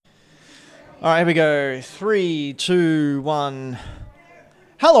All right, here we go. 3, 2, 1.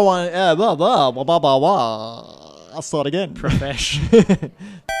 Hello, blah, blah, blah, blah, blah, blah. I'll start again. Profesh.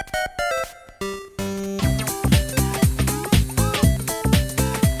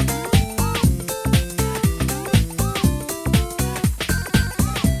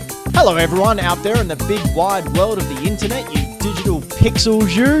 Hello, everyone out there in the big wide world of the internet, you digital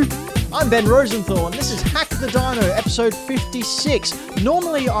pixels, you. I'm Ben Rosenthal, and this is Hack the Dino, episode 56.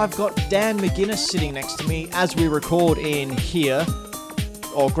 Normally, I've got Dan McGuinness sitting next to me as we record in here,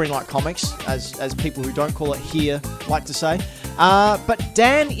 or Greenlight Comics, as people who don't call it here like to say. But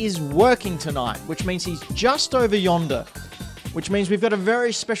Dan is working tonight, which means he's just over yonder, which means we've got a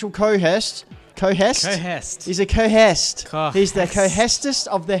very special co-host. Co-hest? Co-hest. He's a co-hest. Co-hest. He's the co-hestest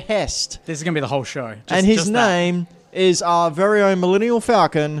of the hest. This is going to be the whole show. And his name is our very own Millennial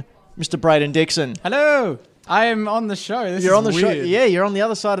Falcon, Mr. Braden Dixon. Hello. I am on the show. You're on the weird. show. Yeah, you're on the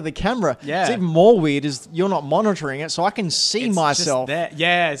other side of the camera. Yeah. It's even more weird is you're not monitoring it, so I can see It's myself. just there.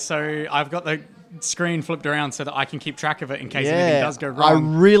 Yeah, so I've got the screen flipped around so that I can keep track of it in case anything does go I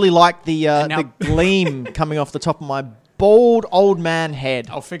wrong. really like the now- the gleam coming off the top of my bald old man head.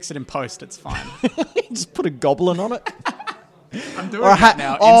 I'll fix it in post. It's fine. Just put a goblin on it. I'm doing Or a it hat.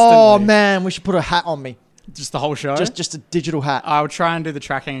 now Oh instantly. man, we should put a hat on me. Just the whole show? Just a digital hat. I'll try and do the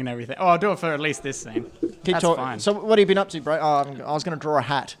tracking and everything. Oh, I'll do it for at least this scene. Keep That's talking. fine. So what have you been up to, bro? Oh, I was going to draw a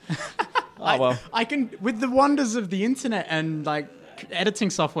hat. Oh well. I can, with the wonders of the internet and like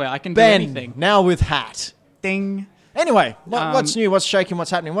editing software, I can do Ben, anything. now with hat. Ding. Anyway, what's new? What's shaking? What's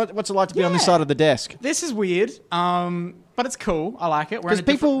happening? What's it like to be on this Yeah. side of the desk? This is weird, but it's cool. I like it. We're 'Cause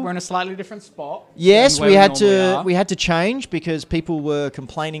we're in a slightly different spot. Yes, than where we had normally are. to change because people were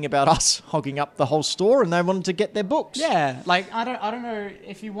complaining about us hogging up the whole store and they wanted to get their books. Yeah, like I don't know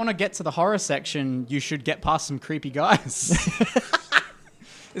if you want to get to the horror section, you should get past some creepy guys.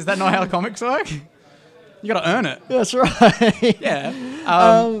 Is that not how comics work? You got to earn it. That's right. Yeah.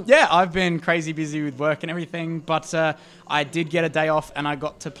 Yeah, I've been crazy busy with work and everything, but I did get a day off and I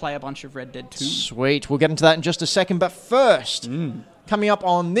got to play a bunch of Red Dead 2. Sweet. We'll get into that in just a second. But first, coming up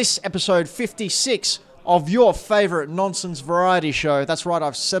on this episode 56 of your favourite nonsense variety show. That's right,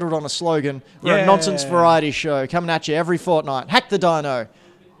 I've settled on a slogan. We're a Yeah. nonsense variety show coming at you every fortnight. Hack the Dino.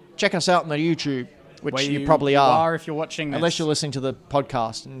 Check us out on the YouTube, which Where you probably are. if you're watching this. Unless you're listening to the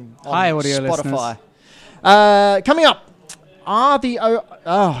podcast and on Hi, audio Spotify. listeners. Coming up,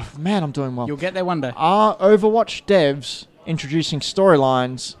 oh man, I'm doing well. You'll get there one day. Are Overwatch devs introducing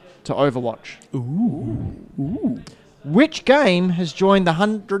storylines to Overwatch? Ooh. Which game has joined the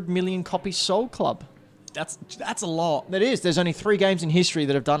 100 million copies sold club? That's a lot. That is. There's only 3 games in history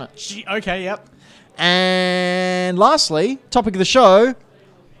that have done it. Okay, yep. And lastly, topic of the show,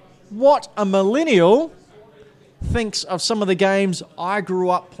 what a millennial thinks of some of the games I grew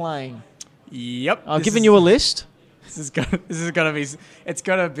up playing. Yep. I've given you a list. This is gonna be. It's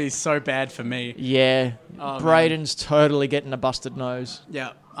gonna be so bad for me. Yeah, Oh, Braden's totally getting a busted nose. Yeah,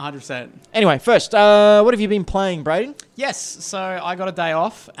 100%. Anyway, first, what have you been playing, Braden? Yes. So I got a day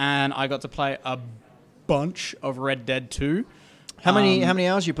off and I got to play a bunch of Red Dead 2. How many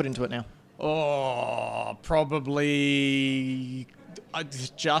hours you put into it now? Oh, probably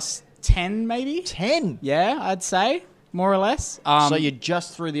just 10, maybe. 10. Yeah, I'd say more or less. So you're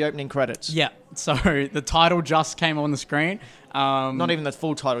just through the opening credits. Yeah. So the title just came on the screen. Not even the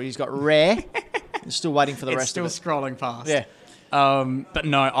full title. He's got rare. You're still waiting for the It's rest still of it. scrolling past. Yeah. But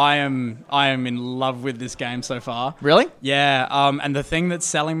no, I am in love with this game so far. Really? Yeah. And the thing that's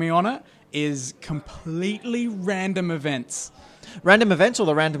selling me on it is completely random events. Random events or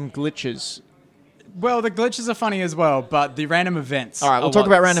the random glitches? Well, the glitches are funny as well, but the random events. All right, we'll are talk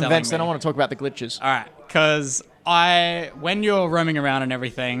about what's random selling events, then me. I want to talk about the glitches. All right, because when you're roaming around and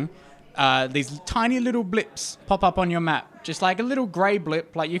everything, these tiny little blips pop up on your map, just like a little grey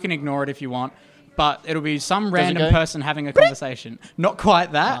blip. Like you can ignore it if you want, but it'll be some random go? person having a conversation. Not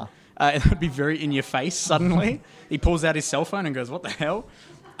quite that. It would be very in your face suddenly. He pulls out his cell phone and goes, "What the hell?"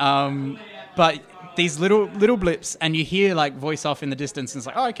 But these little blips, and you hear like voice off in the distance, and it's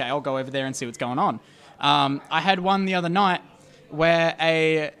like, "Oh, okay, I'll go over there and see what's going on." I had one the other night where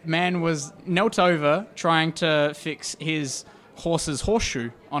a man was knelt over trying to fix his horse's horseshoe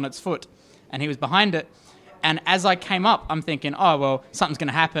on its foot, and he was behind it. And as I came up, I'm thinking, oh, well, something's going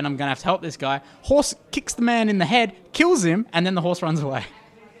to happen. I'm going to have to help this guy. Horse kicks the man in the head, kills him, and then the horse runs away.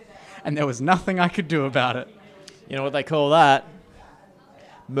 And there was nothing I could do about it. You know what they call that?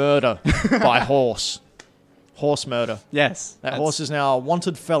 Murder by horse. Horse murder. Yes. That horse is now a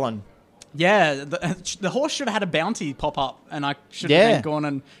wanted felon. Yeah, the horse should have had a bounty pop up, and I should have then gone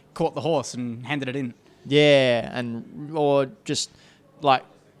and caught the horse and handed it in. Yeah, or just like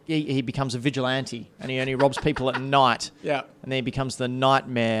he becomes a vigilante and he only robs people at night. Yeah. And then he becomes the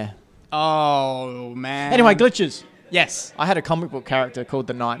Nightmare. Oh, man. Anyway, glitches. Yes. I had a comic book character called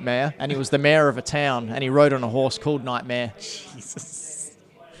the Nightmare, and he was the mayor of a town, and he rode on a horse called Nightmare. Jesus.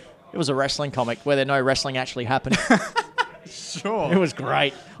 It was a wrestling comic where no wrestling actually happened. Sure. It was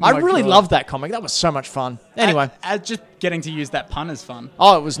great. Oh I my really God. loved that comic. That was so much fun. Anyway. Just getting to use that pun is fun.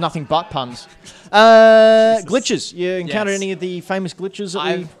 Oh, it was nothing but puns. Glitches. You encountered Yes. any of the famous glitches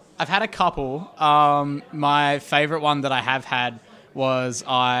that I've had a couple. My favorite one that I have had was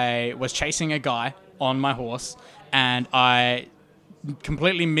I was chasing a guy on my horse, and I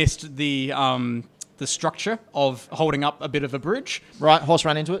completely missed the structure of holding up a bit of a bridge. Right, horse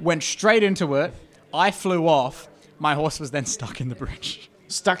ran into it. Went straight into it. I flew off. My horse was then stuck in the bridge.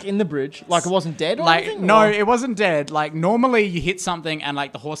 Stuck in the bridge, like it wasn't dead or Like, anything? no, or? it wasn't dead. Like, normally you hit something and,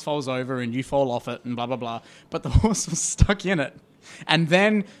 like, the horse falls over and you fall off it and blah, blah, blah. But the horse was stuck in it. And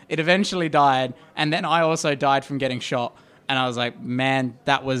then it eventually died. And then I also died from getting shot. And I was like, man,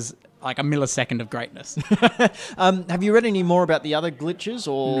 that was like a millisecond of greatness. Have you read any more about the other glitches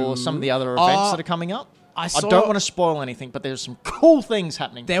or some of the other events that are coming up? I don't want to spoil anything, but there's some cool things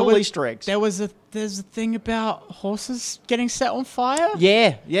happening. Cool Easter eggs. There's a thing about horses getting set on fire.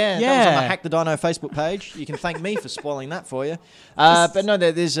 Yeah. That was on the Yeah. Hack the Dino Facebook page. You can thank me for spoiling that for you. But no,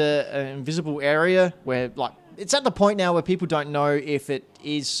 there's an invisible area where, like, it's at the point now where people don't know if it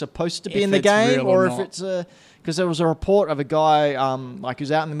is supposed to be If in the it's game real or or if not. it's because there was a report of a guy like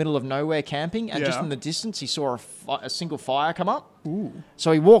who's out in the middle of nowhere camping, and just Yeah. in the distance he saw a single fire come up. Ooh.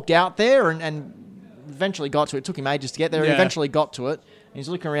 So he walked out there and eventually got to it. It took him ages to get there. He Yeah. eventually got to it. And he's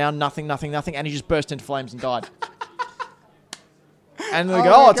looking around, nothing, and he just burst into flames and died. And they Oh go,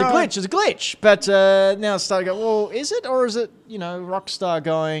 my it's God. it's a glitch. But now it's starting to go, well, is it? Or is it, Rockstar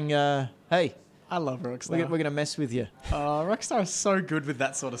going, hey, I love Rockstar. we're going to mess with you. Rockstar is so good with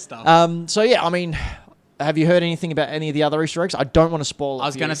that sort of stuff. So, yeah, I mean, have you heard anything about any of the other Easter eggs? I don't want to spoil it. I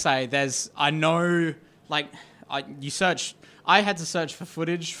was going to say, I had to search for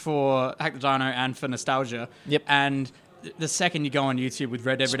footage for Hack the Dino and for Nostalgia. Yep. And the second you go on YouTube with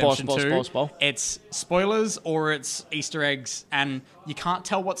Red Dead Redemption 2, spoil. it's spoilers or it's Easter eggs, and you can't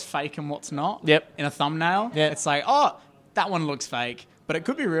tell what's fake and what's not. Yep. In a thumbnail. Yep. It's like, oh, that one looks fake, but it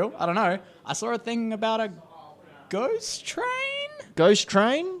could be real. I don't know. I saw a thing about a ghost train. Ghost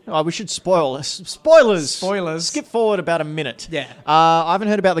Train? Oh, we should spoil. Spoilers. Spoilers. Skip forward about a minute. Yeah. I haven't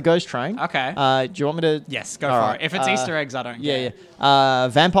heard about the Ghost Train. Okay. Do you want me to? Yes, go All for right. it. If it's Easter eggs, I don't care. Yeah.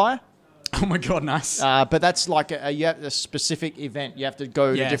 Vampire. Oh my God, nice. But that's like you have a specific event. You have to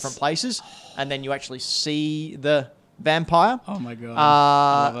go to Yes. different places, and then you actually see the vampire. Oh my God.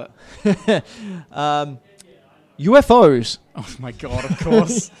 I love it. UFOs. Oh my God, of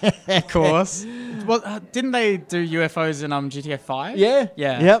course. Of course. Well, didn't they do UFOs in GTA 5? Yeah.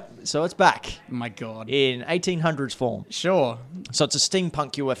 Yeah. Yep. So it's back Oh my God. in 1800s form. Sure. So it's a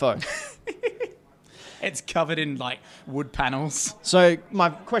steampunk UFO. It's covered in like wood panels. So my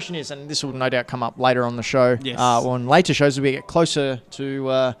question is, and this will no doubt come up later on the show, Yes. or on later shows as we get closer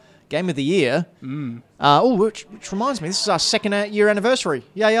to Game of the Year. Which reminds me, this is our second year anniversary.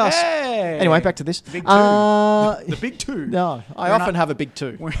 Yay us. Hey! Anyway, back to this. Big two. The big two. No, I We're often not- have a big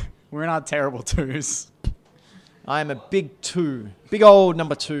two. We're in our terrible twos. I am a big two. Big old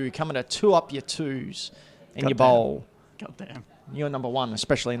number two, coming to two up your twos in your Goddamn. bowl. God damn. You're number one,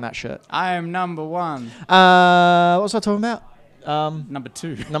 especially in that shirt. I am number one. What was I talking about? Number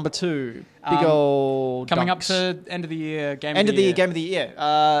two. Number two. Big old Coming dunks. up to end of the year, game End of the year. Game of the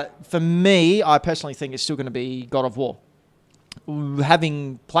Year. For me, I personally think it's still going to be God of War.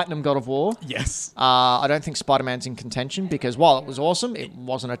 Having Platinum God of War, Yes. I don't think Spider-Man's in contention because while it was awesome, it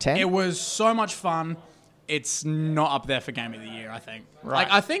wasn't a 10. It was so much fun. It's not up there for game of the year, I think. Right.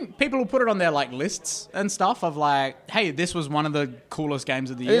 Like, I think people will put it on their like lists and stuff of like, hey, this was one of the coolest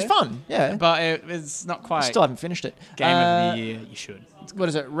games of the year. It was fun, yeah. But it's not quite Still haven't finished it. game of the year. You should. What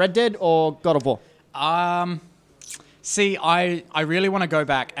is it, Red Dead or God of War? See, I really want to go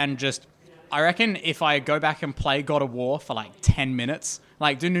back and just... I reckon if I go back and play God of War for like 10 minutes,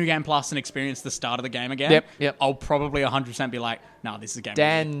 like do New Game Plus and experience the start of the game again, Yep. I'll probably 100% be like, no, this is game of the year.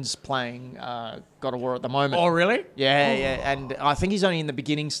 Dan's playing God of War at the moment. Oh, really? Yeah, and I think he's only in the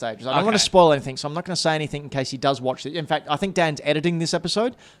beginning stages. I don't want to Okay. spoil anything, so I'm not going to say anything in case he does watch it. In fact, I think Dan's editing this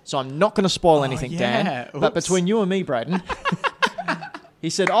episode, so I'm not going to spoil anything, yeah. Dan. But Oops. between you and me, Braden, he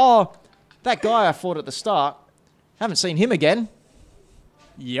said, "Oh, that guy I fought at the start, haven't seen him again."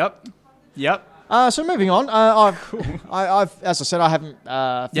 Yep. Yep. So moving on, I've as I said, I haven't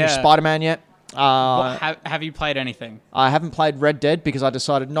finished Yeah. Spider-Man yet. Have you played anything? I haven't played Red Dead because I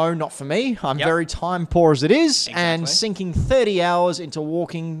decided, no, not for me. I'm Yep. very time poor as it is, and Exactly. sinking 30 hours into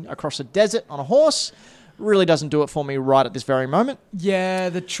walking across a desert on a horse really doesn't do it for me right at this very moment. Yeah,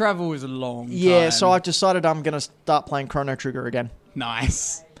 the travel is a long Yeah, time. so I've decided I'm going to start playing Chrono Trigger again.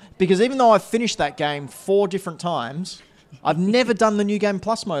 Nice. Because even though I've finished that game 4 different times, I've never done the New Game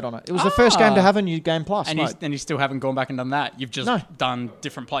Plus mode on it. It was the first game to have a New Game Plus And mode. you still haven't gone back and done that. You've just No. done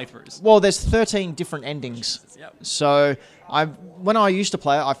different playthroughs. Well, there's 13 different endings. Yep. So when I used to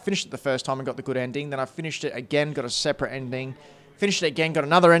play it, I finished it the first time and got the good ending. Then I finished it again, got a separate ending. Finished it again, got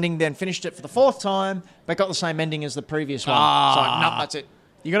another ending. Then finished it for the 4th time, but got the same ending as the previous one. So no, that's it.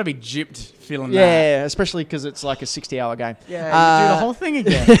 You got to be gypped feeling that. Yeah, especially because it's like a 60-hour game. Yeah, you do the whole thing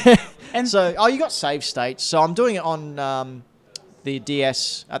again. And so, you got save states. So I'm doing it on the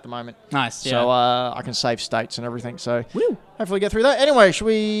DS at the moment. Nice. Yeah. So I can save states and everything. So hopefully get through that. Anyway, should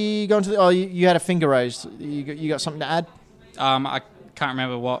we go into the... Oh, you had a finger raised. You got something to add? I can't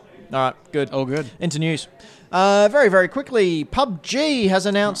remember what. All right, good. All good. Into news. Very, very quickly, PUBG has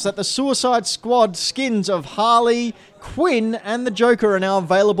announced that the Suicide Squad skins of Harley Quinn and the Joker are now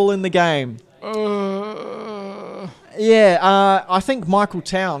available in the game. Yeah, I think Michael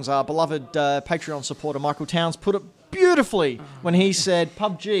Towns, our beloved Patreon supporter Michael Towns, put it beautifully when he said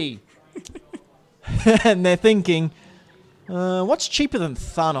PUBG. And they're thinking, what's cheaper than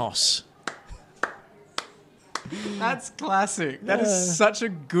Thanos? That's classic. That is such a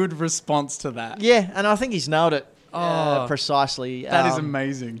good response to that. Yeah, and I think he's nailed it Oh, precisely. That is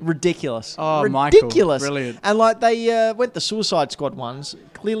amazing. Ridiculous. Oh, Michael, ridiculous. brilliant. And like they went the Suicide Squad ones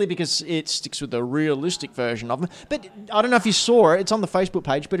clearly because it sticks with the realistic version of them. But I don't know if you saw it. It's on the Facebook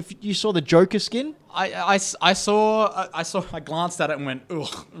page. But if you saw the Joker skin, I glanced at it and went,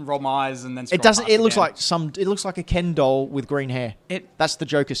 ugh, and rolled my eyes and then it doesn't. scrolled It looks past like It looks like a Ken doll with green hair. That's the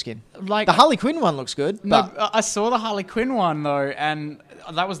Joker skin. Like The Harley Quinn one looks good. No, But I saw the Harley Quinn one though, and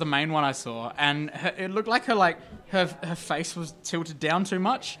that was the main one I saw, and it looked like her face was tilted down too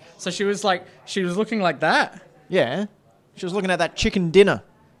much, so she was looking like that, yeah, she was looking at that chicken dinner.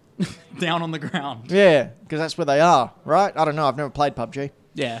 down on the ground. Yeah, because that's where they are, right? I don't know. I've never played PUBG.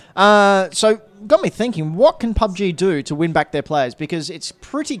 Yeah. So got me thinking, what can PUBG do to win back their players? Because it's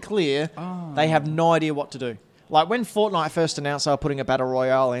pretty clear they have no idea what to do. Like when Fortnite first announced they were putting a battle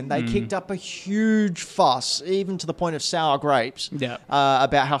royale in, they kicked up a huge fuss, even to the point of sour grapes,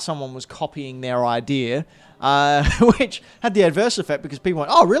 about how someone was copying their idea, which had the adverse effect because people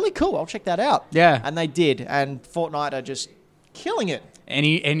went, "Oh, really cool? I'll check that out." Yeah. And they did, and Fortnite are just killing it.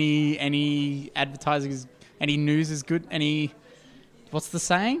 Any advertising is, any news is good. What's the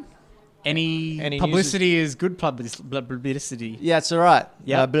saying? Any publicity is good publicity. Yeah, it's all right.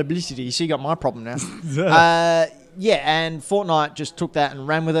 Yeah. Publicity. You see, you got my problem now. Yeah, and Fortnite just took that and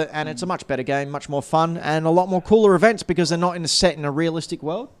ran with it, and it's a much better game, much more fun, and a lot more cooler events because they're not set in a realistic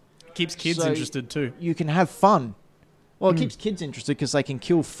world. Keeps kids So interested too. You can have fun. Well, it keeps kids interested because they can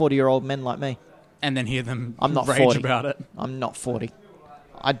kill 40-year-old men like me. And then hear them I'm not rage 40. about it. I'm not 40.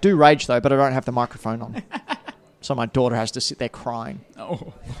 I do rage, though, but I don't have the microphone on. So my daughter has to sit there crying.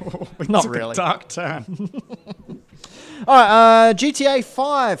 Oh, Not took really. A dark turn. All right, GTA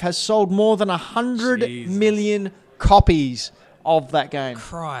 5 has sold more than 100 Jesus. million copies of that game.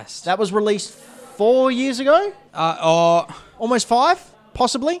 Christ. That was released 4 years ago? Almost 5,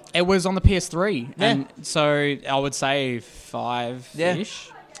 possibly? It was on the PS3, Yeah. and so I would say 5-ish.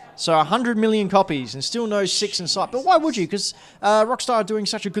 So 100 million copies and still no 6 in sight. But why would you? Because Rockstar are doing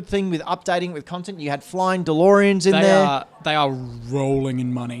such a good thing with updating with content. You had flying DeLoreans in there. They are rolling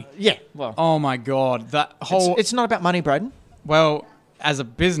in money. Yeah, well. Oh my god, that whole It's not about money, Braden. well, as a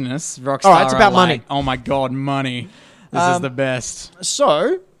business, Rockstar. All right, it's about are like, money. Oh my god, money. This is the best.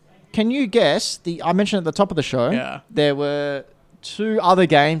 So, can you guess, I mentioned at the top of the show, Yeah. there were 2 other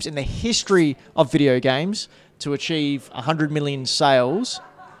games in the history of video games to achieve 100 million sales.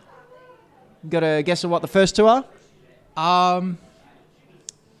 Got a guess of what the first 2 are? Can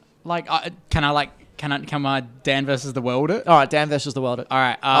I Dan versus the World it? All right, Dan versus the World. All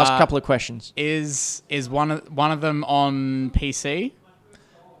right. Ask a couple of questions. Is one of them on PC?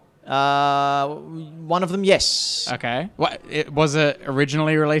 One of them, yes. Okay. Was it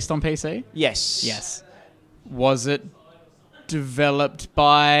originally released on PC? Yes. Yes. Was it developed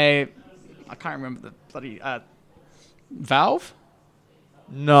by? I can't remember the bloody Valve.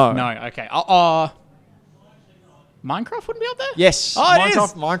 No. No. Okay. Minecraft wouldn't be up there. Yes. Oh, it is.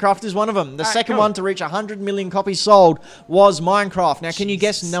 Minecraft is one of them. The Alright, second cool. one to reach 100 million copies sold was Minecraft. Now, can you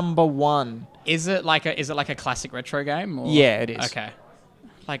guess Jesus. number 1? Is it like a classic retro game? Or? Yeah, it is. Okay.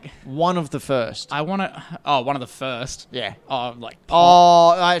 Like, One of the first. I want to... Oh, one of the first. Yeah. Oh, like...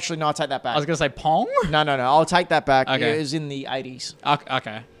 Pong. Oh, actually, no, I'll take that back. I was going to say Pong? No, I'll take that back. Okay. It was in the 80s.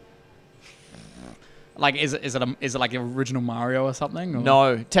 Okay. Like, is it like the original Mario or something? Or?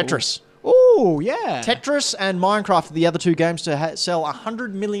 No, Tetris. Ooh, yeah. Tetris and Minecraft are the other two games to sell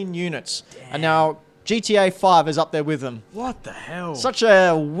 100 million units. Damn. And now GTA 5 is up there with them. What the hell? Such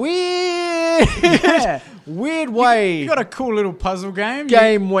a weird, weird way. You got a cool little puzzle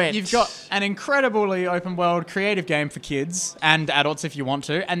game. Went. You've got an incredibly open world creative game for kids and adults if you want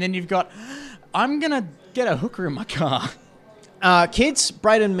to. And then you've got, I'm going to get a hooker in my car. Kids,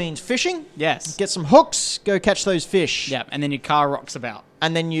 Brayden means fishing. Yes. Get some hooks, go catch those fish. Yeah, and then your car rocks about.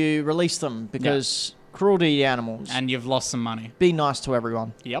 And then you release them because cruelty to animals. And you've lost some money. Be nice to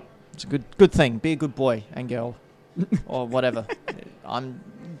everyone. Yep. It's a good thing. Be a good boy and girl. Or whatever.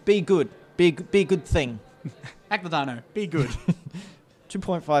 Be good. Be a good thing. Hack the Dino. Be good.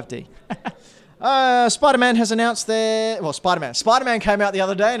 2.5D. Spider-Man has announced their... Well, Spider-Man came out the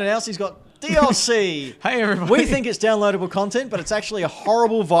other day and announced he's got DLC. Hey, everybody. We think it's downloadable content, but it's actually a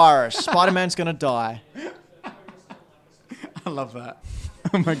horrible virus. Spider-Man's going to die. I love that.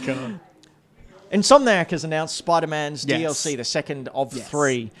 Oh, my God. Insomniac has announced Spider-Man's DLC, the second of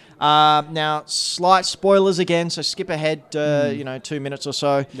 3. Now, slight spoilers again, so skip ahead, 2 minutes or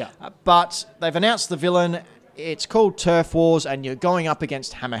so. Yeah. But they've announced the villain. It's called Turf Wars, and you're going up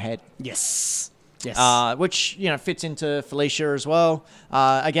against Hammerhead. Yes. Which, fits into Felicia as well.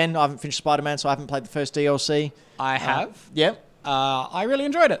 Again, I haven't finished Spider-Man, so I haven't played the first DLC. I have. Yeah. I really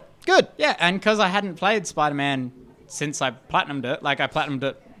enjoyed it. Good. Yeah, and because I hadn't played Spider-Man since I platinumed it, I platinumed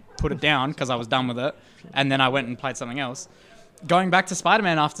it, put it down because I was done with it, and then I went and played something else. Going back to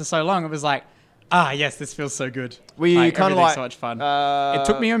Spider-Man after so long, it was like, yes, this feels so good. We kind of like so much fun. It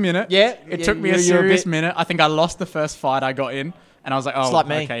took me a minute. Yeah. It took me a serious minute. I think I lost the first fight I got in, and I was like, oh, it's like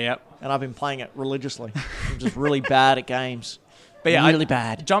me. okay, yep. And I've been playing it religiously. I'm just really bad at games. But yeah, really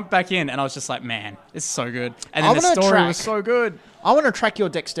bad. Jumped back in, and I was just like, man, this is so good. And then the story was so good. I want to track your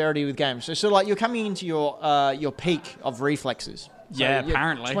dexterity with games. So like you're coming into your peak of reflexes. So yeah,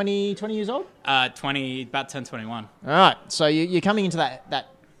 apparently. 20 years old? 20, about to turn 21. All right. So you're coming into that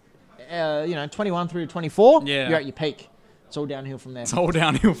 21 through 24. Yeah. You're at your peak. It's all downhill from there. It's all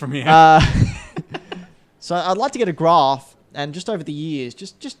downhill from here. So I'd like to get a graph, and just over the years,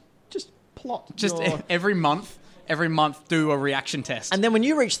 just plot. Every month do a reaction test. And then when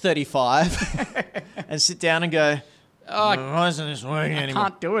you reach 35 and sit down and go, why isn't this working anymore? I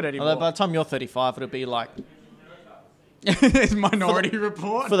can't do it anymore. Although by the time you're 35, it'll be like... It's Minority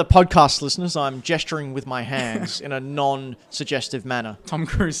Report. For the podcast listeners, I'm gesturing with my hands in a non-suggestive manner. Tom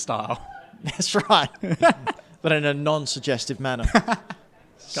Cruise style. That's right. But in a non-suggestive manner.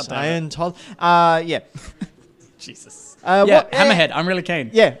 Scientology. Yeah. Jesus. Hammerhead. I'm really keen.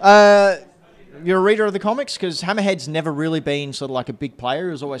 Yeah. You're a reader of the comics? Because Hammerhead's never really been sort of like a big player.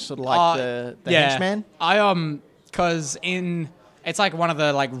 He was always sort of like the henchman. Because it's like one of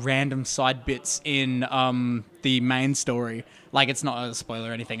the like random side bits in the main story. Like it's not a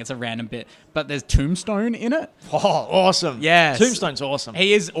spoiler or anything. It's a random bit. But there's Tombstone in it. Oh, awesome. Yes. Tombstone's awesome.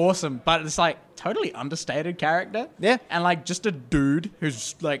 He is awesome, but it's like totally understated character. Yeah. And like just a dude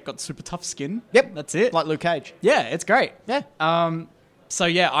who's like got super tough skin. Yep. That's it. Like Luke Cage. Yeah, it's great. Yeah. So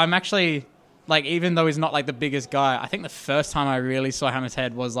yeah, I'm actually like, even though he's not like the biggest guy, I think the first time I really saw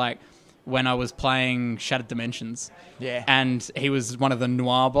Hammerhead was like when I was playing Shattered Dimensions. Yeah. And he was one of the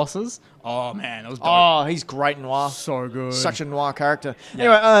noir bosses. Oh man, that was dope. Oh, he's great noir. So good. Such a noir character.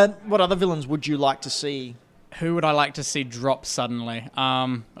 Yeah. Anyway, what other villains would you like to see? Who would I like to see drop suddenly?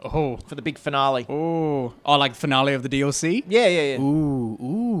 For the big finale. Like finale of the DLC? Yeah.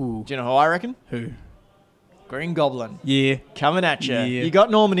 Ooh. Do you know who I reckon? Who? Green Goblin. Yeah. Coming at you. Yeah. You got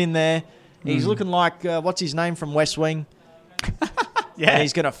Norman in there. He's looking like, what's his name from West Wing? Yeah. And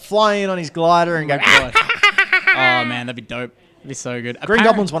he's going to fly in on his glider and go... Oh, man, that'd be dope. It'd be so good. Green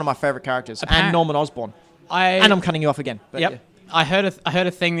Goblin's one of my favourite characters. And Norman Osborn. And I'm cutting you off again. But yep. Yeah. I heard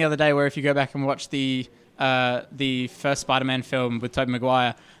a thing the other day where if you go back and watch the first Spider-Man film with Tobey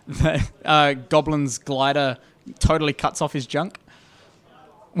Maguire, Goblin's glider totally cuts off his junk.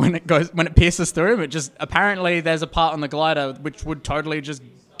 When it pierces through him, it just... Apparently, there's a part on the glider which would totally just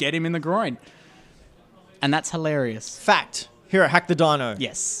get him in the groin. And that's hilarious. Fact. Here at Hack the Dino.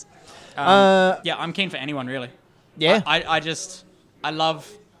 Yes. Yeah, I'm keen for anyone, really. Yeah? I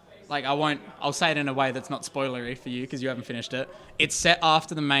love... Like, I'll say it in a way that's not spoilery for you because you haven't finished it. It's set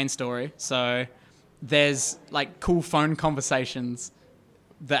after the main story, so there's, like, cool phone conversations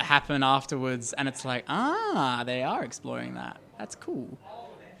that happen afterwards, and it's like, they are exploring that. That's cool.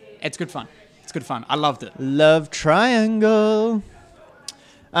 It's good fun. I loved it. Love Triangle.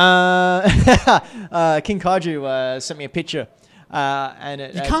 King Kaiju sent me a picture. And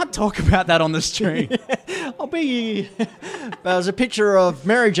You can't talk about that on the stream. I'll be. There's a picture of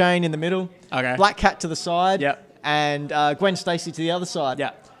Mary Jane in the middle, Okay. Black Cat to the side, Yep. and Gwen Stacy to the other side.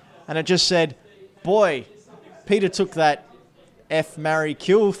 Yeah. And it just said, "Boy, Peter took that F, marry,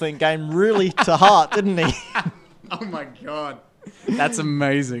 kill thing game really to heart, didn't he?" Oh my god. That's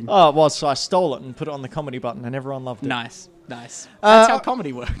amazing. Oh, it was. So I stole it and put it on the comedy button, and everyone loved it. Nice. That's how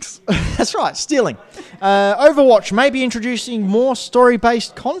comedy works. That's right, stealing. Overwatch may be introducing more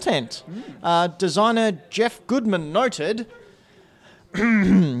story-based content. Designer Jeff Goodman noted,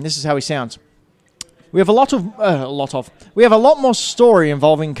 this is how he sounds. We have a lot more story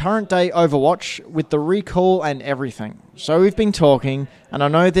involving current day Overwatch with the recall and everything. So we've been talking, and I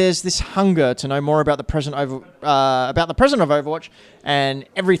know there's this hunger to know more about the present of Overwatch and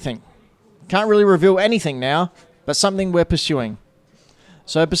everything. Can't really reveal anything now, but something we're pursuing.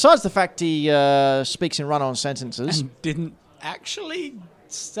 So besides the fact he speaks in run-on sentences, And didn't actually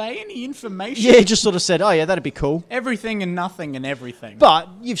say any information. yeah, he just sort of said, "Oh yeah, that'd be cool." Everything and nothing and everything. But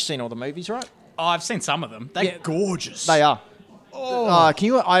you've seen all the movies, right? Oh, I've seen some of them. They're Yeah. gorgeous. They are. Oh. Can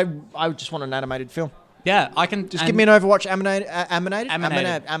you? I just want an animated film. Yeah, I can. Just give me an Overwatch animated. Animated.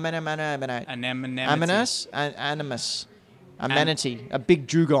 Animus. Amenity. A big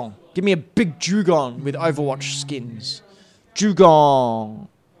dugong. Give me a big dugong with Overwatch skins. Dugong.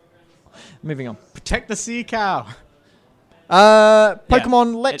 Moving on. Protect the sea cow.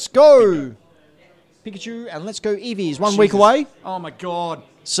 Pokemon Let's Go. Pikachu and Let's Go Eevee is 1 week Jesus. away. Oh my god.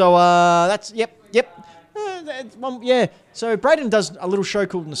 So that's yep. That's one, yeah. So Braden does a little show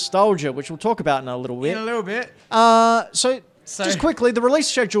called Nostalgia, which we'll talk about in a little bit. In a little bit. So just quickly, the release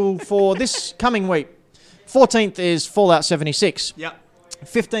schedule for this coming week: 14th is Fallout 76. Yep.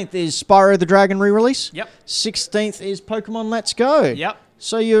 15th is Spyro the Dragon re-release. Yep. 16th is Pokemon Let's Go. Yep.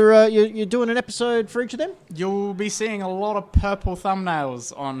 So you're doing an episode for each of them, You'll be seeing a lot of purple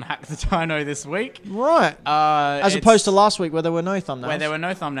thumbnails on Hack the Dino this week. right? As opposed to last week where there were no thumbnails. where there were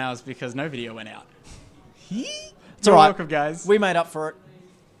no thumbnails because no video went out. It's all right. Welcome, guys. We made up for it.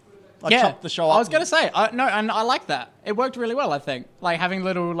 I chopped the show up. I was gonna say no, and I like that. It worked really well. I think like having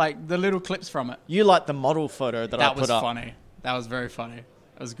the little clips from it. You like the model photo that I That put was up. funny. That was very funny.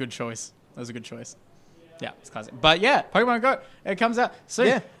 That was a good choice. Yeah, it's classic. But yeah, Pokemon Go. It comes out soon.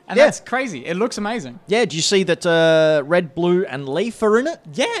 Yeah. And Yeah. that's crazy. It looks amazing. Yeah, do you see that Red, Blue, and Leaf are in it?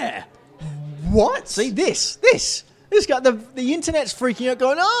 Yeah. What? See this guy. The internet's freaking out,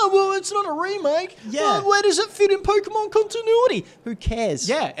 going, "Oh, well, it's not a remake. Yeah. Where does it fit in Pokemon continuity? Who cares?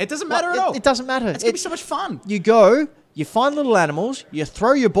 Yeah, it doesn't matter at all. It doesn't matter. It's gonna be so much fun. You go, you find little animals, you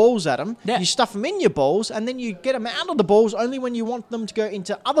throw your balls at them, Yeah. you stuff them in your balls, and then you get them out of the balls only when you want them to go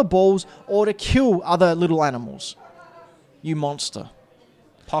into other balls or to kill other little animals. You monster.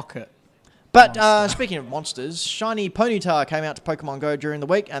 Pocket. But speaking of monsters, Shiny Ponyta came out to Pokemon Go during the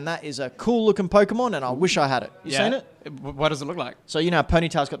week, and that is a cool-looking Pokemon, and I wish I had it. You seen it? What does it look like? So you know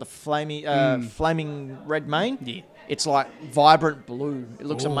Ponyta's got the flaming red mane? Yeah. It's like vibrant blue. It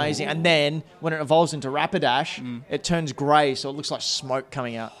looks amazing. And then when it evolves into Rapidash, it turns grey, so it looks like smoke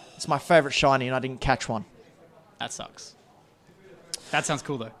coming out. It's my favourite shiny, and I didn't catch one. That sucks. That sounds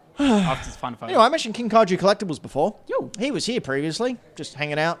cool though. I'll have to find a photo. Anyway, I mentioned King Kaiju Collectibles before. Yo. He was here previously, just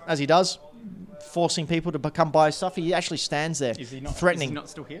hanging out, as he does, forcing people to come buy stuff. He actually stands there, Is he not threatening. Is he not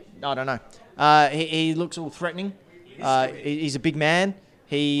still here? I don't know. He looks all threatening. He's a big man.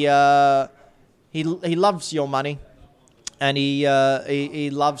 He loves your money, and he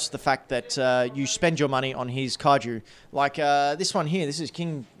loves the fact that you spend your money on his kaiju. Like this one here. This is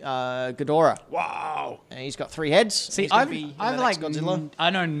King Ghidorah. Wow. And he's got 3 heads. See, He's gonna be in the I've next like Godzilla. I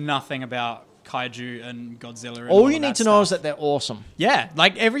know nothing about kaiju and Godzilla. And All of you need that to know is stuff. that they're awesome. Yeah,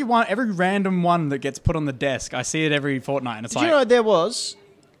 like every random one that gets put on the desk, I see it every fortnight, and it's Did like, you know there was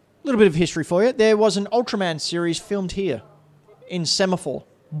a little bit of history for you? There was an Ultraman series filmed here in Semaphore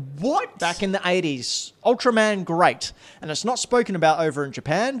what? back in the 80s. Ultraman Great. And it's not spoken about over in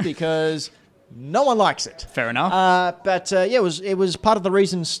Japan because no one likes it. Fair enough. But yeah, it was part of the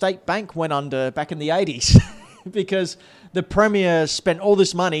reason State Bank went under back in the 80s because the Premier spent all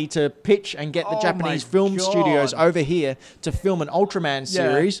this money to pitch and get the Oh Japanese my film God. studios over here to film an Ultraman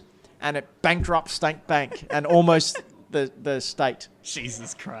series, and it bankrupted State Bank and almost the state.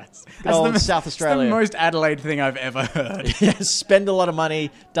 Jesus Christ. old South Australia. That's the most Adelaide thing I've ever heard. Yes, spend a lot of money,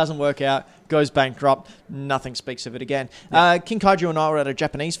 doesn't work out, goes bankrupt, nothing speaks of it again. King Kaiju and I were at a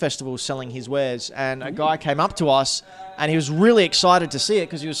Japanese festival selling his wares, and a guy came up to us, and he was really excited to see it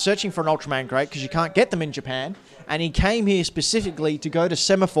because he was searching for an Ultraman Great because you can't get them in Japan, and he came here specifically to go to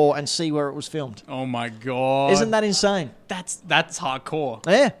Semaphore and see where it was filmed. Oh my god. Isn't that insane? That's hardcore.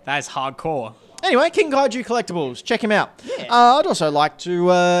 Yeah. That's hardcore. Anyway, King Kaiju Collectibles, check him out. Yeah. I'd also like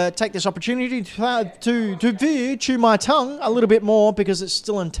to take this opportunity to chew my tongue a little bit more because it's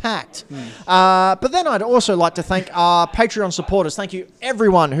still intact. But then I'd also like to thank our Patreon supporters. Thank you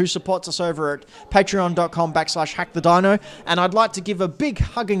everyone who supports us over at patreon.com/hackthedino. And I'd like to give a big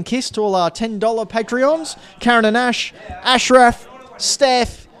hug and kiss to all our $10 Patreons, Karen and Ash, Ashraf,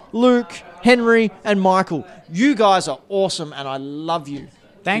 Steph, Luke, Henry, and Michael. You guys are awesome and I love you.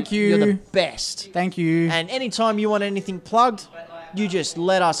 Thank you. You're the best. Thank you. And anytime you want anything plugged, you just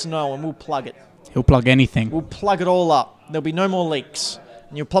let us know and we'll plug it. He'll plug anything. We'll plug it all up. There'll be no more leaks.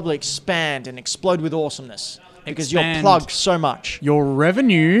 And you'll probably expand and explode with awesomeness. Because you're Expand plugged so much. your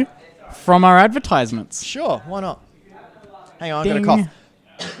revenue from our advertisements. Sure, why not? Hang on, I've got a Ding.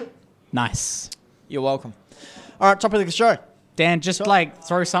 cough. Nice. You're welcome. All right, topic of the show. Dan, just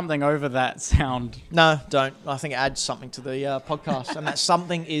throw something over that sound. No, don't. I think it adds something to the podcast. And that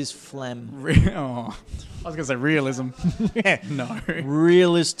something is phlegm. Oh, I was going to say realism. Yeah. No.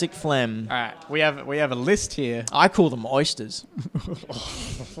 Realistic phlegm. All right, we have a list here. I call them oysters.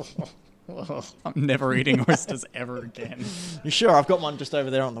 I'm never eating oysters ever again. You sure? I've got one just over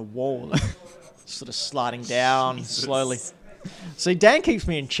there on the wall. Sort of sliding down slowly. See, Dan keeps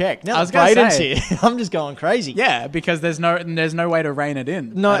me in check. Now I was that Braden's gonna say. here, I'm just going crazy. Yeah, because there's no way to rein it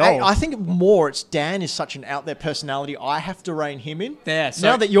in. No, at all. I think more it's Dan is such an out there personality. I have to rein him in. Yeah, so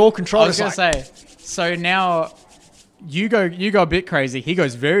now that you're I controlled, was going to say, so now you go a bit crazy, he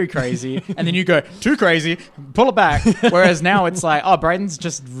goes very crazy, and then you go too crazy, pull it back. Whereas now it's like, oh, Braden's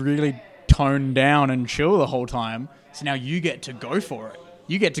just really toned down and chill the whole time. So now you get to go for it.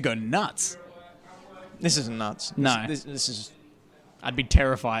 You get to go nuts. this isn't nuts. No. This is I'd be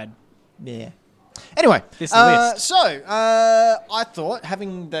terrified. yeah. Anyway, This list. so I thought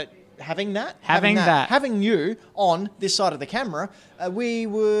having you on this side of the camera, we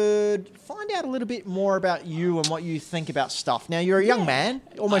would find out a little bit more about you and what you think about stuff. Now you're a young man,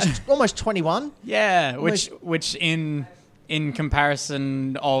 almost 21. Yeah, which in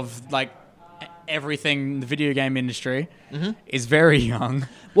comparison of like everything in the video game industry is very young.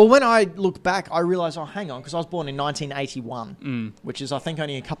 Well, when I look back, I realise, oh, hang on, because I was born in 1981, which is, I think,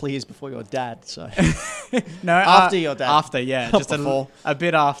 only a couple of years before your dad. So No, After your dad. After, yeah, Not just before. a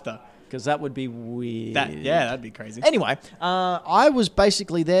bit after. because that would be weird. That'd be crazy. Anyway, I was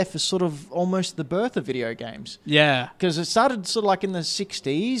basically there for sort of almost the birth of video games. Yeah. Because it started sort of like in the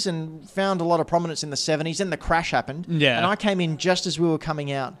 60s and found a lot of prominence in the 70s. Then the crash happened. Yeah. And I came in just as we were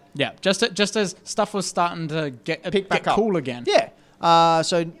coming out. Yeah, just as stuff was starting to get Back up. cool again. Yeah.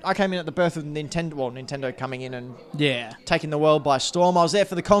 So I came in at the birth of Nintendo. Well, Nintendo coming in and Yeah. taking the world by storm. I was there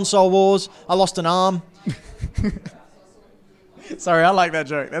for the console wars. I lost an arm. Sorry, I like that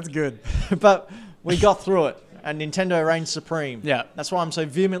joke. That's good. But we got through it. And Nintendo reigns supreme. Yeah. That's why I'm so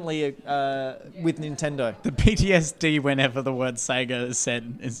vehemently with Nintendo. The PTSD whenever the word Sega is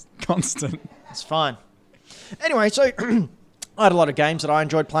said is constant. It's fine. Anyway, so I had a lot of games that I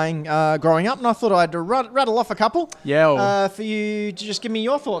enjoyed playing growing up, and I thought I'd rattle off a couple Yeah. for you to just give me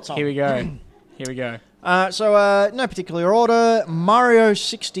your thoughts on. Here we go. Here we go. So, no particular order, Mario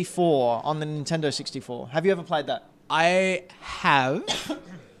 64 on the Nintendo 64. Have you ever played that? I have.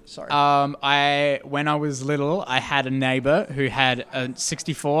 Sorry. When I was little, I had a neighbor who had a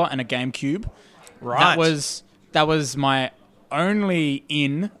 64 and a GameCube. Right. That was my only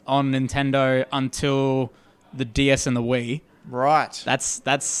in on Nintendo until the DS and the Wii. Right.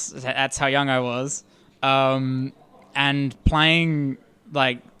 That's how young I was. And playing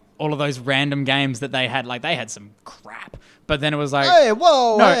like all of those random games that they had some crap. But then it was like, Hey,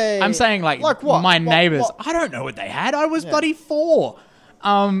 whoa, no, hey. I'm saying like what? my What- neighbors. what? I don't know what they had. I was bloody 4.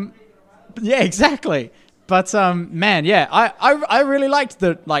 Yeah, exactly. But man, yeah, I really liked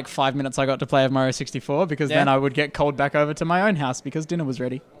the 5 minutes I got to play of Mario 64 because then Yeah. I would get called back over to my own house because dinner was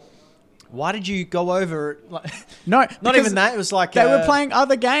ready. Why did you go over... No, Not because even that. It was like... They were playing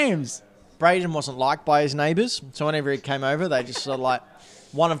other games. Braden wasn't liked by his neighbours, so whenever he came over, they just sort of like...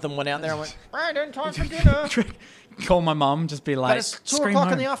 One of them went out there and went, Braden, time for dinner. Call my mum, just be like, But it's 2 "Scream o'clock in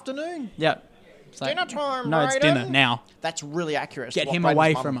home." the afternoon. Yeah. It's like, Dinner time, no, it's Braden. dinner now. That's really accurate. as to Get what him Braden's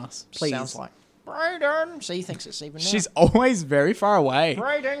away mum from us, please. Sounds like. Braden. See, he thinks it's even now. She's always very far away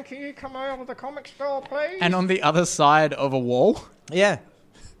Braden, can you come over to the comic store, please? and on the other side of a wall. Yeah.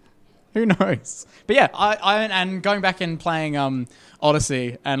 Who knows? But yeah, I and going back and playing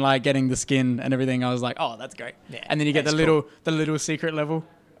Odyssey and like getting the skin and everything, I was like, oh, that's great. Yeah, And then you get that's the little secret level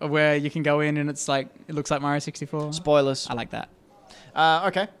where you can go in and it's like it looks like Mario 64. Spoilers. I like that.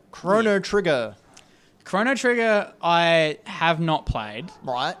 Okay. Chrono Trigger. Chrono Trigger, I have not played.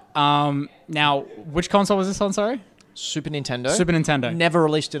 Right. Now, which console was this on? Sorry, Super Nintendo. Super Nintendo. Never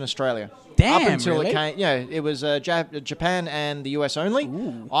released in Australia. Damn, Up until really? it came, it was Japan and the US only.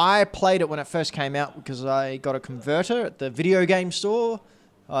 I played it when it first came out because I got a converter at the video game store,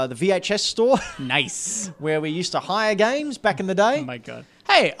 the VHS store, Nice. where we used to hire games back in the day. Oh my god.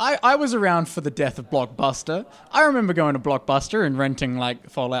 Hey, I was around for the death of Blockbuster. I remember going to Blockbuster and renting like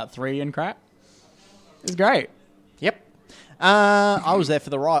Fallout 3 and crap. It was great. Yep. I was there for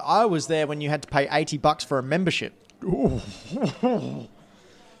the ride. I was there when you had to pay $80 for a membership.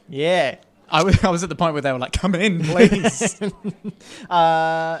 Yeah. I was at the point where they were like, "Come in, please."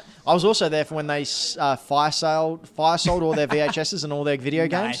 I was also there for when they fire sold all their VHSs and all their video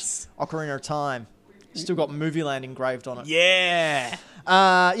games. Nice. Ocarina of Time. Still got Movie Land engraved on it. Yeah.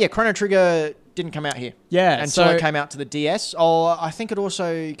 Chrono Trigger didn't come out here. Yeah, Until so- it came out to the DS. Oh, I think it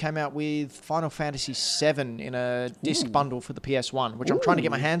also came out with Final Fantasy VII in a disc bundle for the PS1, which I'm trying to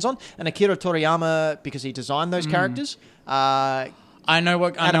get my hands on. And Akira Toriyama, because he designed those characters, I know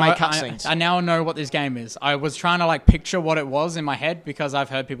what Anime I cutscenes. I now know what this game is. I was trying to like picture what it was in my head because I've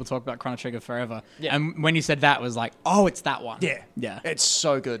heard people talk about Chrono Trigger forever. Yeah. And when you said that, it was like, oh, it's that one. Yeah. It's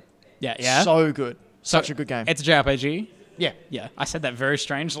so good. Yeah. So good. Such a good game. It's a JRPG. Yeah. Yeah. I said that very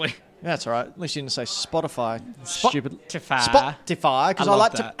strangely. That's all right. At least you didn't say Spotify. Stupid. Spotify. Spotify, because I I love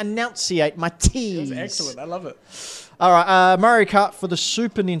like that. to enunciate my T's. I love it. All right, Mario Kart for the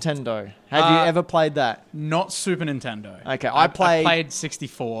Super Nintendo. Have you ever played that? Not Super Nintendo. Okay, I I played- played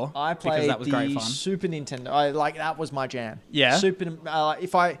 64. I because played that was the great fun. Super Nintendo. That was my jam. Yeah?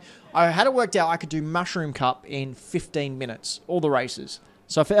 If I had it worked out, I could do Mushroom Cup in 15 minutes, all the races.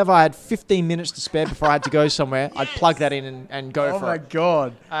 So if ever I had 15 minutes to spare before I had to go somewhere, I'd plug that in and go Oh for my it.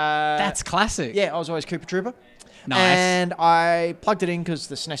 god. That's classic. Yeah, I was always Koopa Trooper. Nice. And I plugged it in because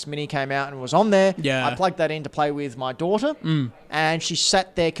the SNES Mini came out and was on there. Yeah. I plugged that in to play with my daughter. And she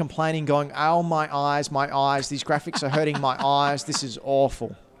sat there complaining, going, "Oh, my eyes, these graphics are hurting my eyes. This is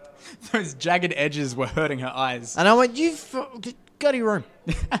awful." Those jagged edges were hurting her eyes. And I went, go to your room.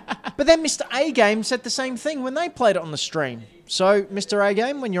 But then Mr. A Game said the same thing when they played it on the stream. So, Mr. A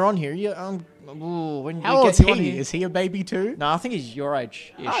Game, when you're on here, when How you old get is you on he? here... Is he a baby too? No, I think he's your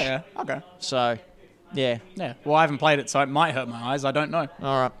age. Oh yeah. Okay. So, yeah. Yeah. Well, I haven't played it, so it might hurt my eyes. I don't know.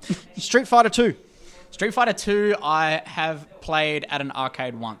 All right. Street Fighter 2. Street Fighter 2, I have played at an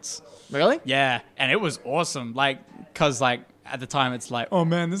arcade once. Really? Yeah, and it was awesome. Because at the time it's like, oh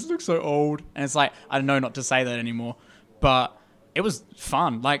man, this looks so old, and it's like I don't know not to say that anymore, but it was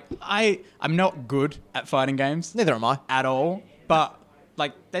fun. I'm not good at fighting games Neither am I. at all, but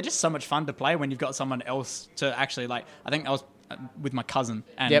they're just so much fun to play when you've got someone else to actually I think I was with my cousin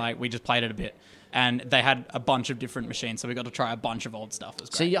and Yep. we just played it a bit. And they had a bunch of different machines, so we got to try a bunch of old stuff. It was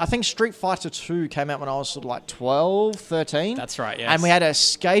great. See, I think Street Fighter 2 came out when I was sort of like 12, 13. That's right, yes. And we had a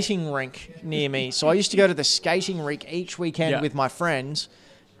skating rink near me. So I used to go to the skating rink each weekend Yeah. with my friends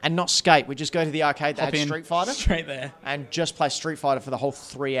and not skate. We'd just go to the arcade that Hop had in Street Fighter straight there. and just play Street Fighter for the whole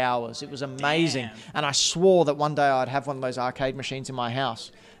 3 hours. It was amazing. Damn. And I swore that one day I'd have one of those arcade machines in my house.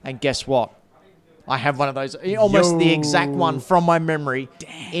 And guess what? I have one of those, almost the exact one from my memory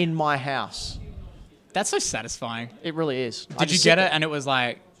in my house. That's so satisfying. It really is. I Did you just get sit it? there. And it was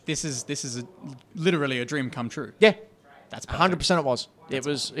like, this is literally a dream come true. Yeah. That's perfect. 100% it was.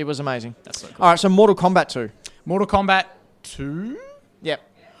 It was amazing. That's so cool. All right, so Mortal Kombat 2. Mortal Kombat 2? Yep.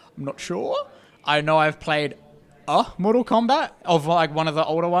 I'm not sure. I know I've played a Mortal Kombat of one of the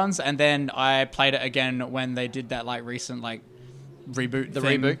older ones, and then I played it again when they did that recent reboot. The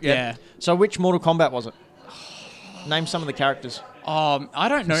thing. reboot. Yeah. So which Mortal Kombat was it? Name some of the characters. I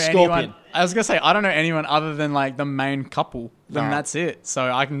don't know Scorpion. anyone. I was gonna say I don't know anyone other than the main couple. Then Alright. that's it.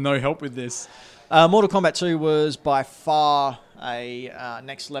 So I can no help with this. Mortal Kombat 2 was by far a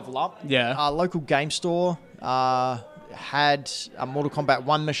next level up. Yeah. Our local game store had a Mortal Kombat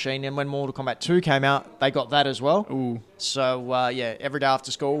 1 machine, and when Mortal Kombat 2 came out, they got that as well. Ooh, So, every day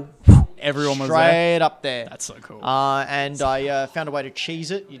after school, everyone was there. straight up there. That's so cool. And I found a way to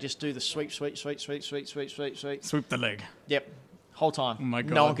cheese it. You just do the sweep. Sweep the leg. Yep. Whole time. Oh my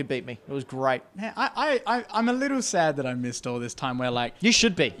No God. one could beat me. It was great. Yeah, I'm a little sad that I missed all this time where You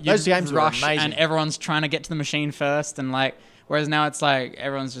should be. you Those games were rush amazing. and everyone's trying to get to the machine first, and whereas now it's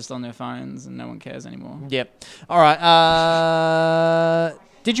everyone's just on their phones and no one cares anymore. Yep. All right.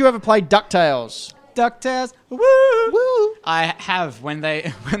 Did you ever play DuckTales? DuckTales, woo! Woo! I have when they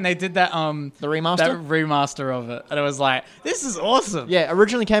did that The remaster? that remaster of it, and it was this is awesome. Yeah,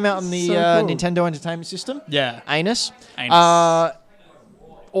 originally came out on the So cool. Nintendo Entertainment System. Yeah. Anus. Anus.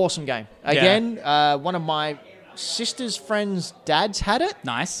 Awesome game. Again, one of my sister's friends' dads had it.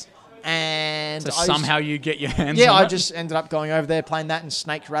 Nice. And So I used- somehow you get your hands yeah, on I it? just ended up going over there playing that and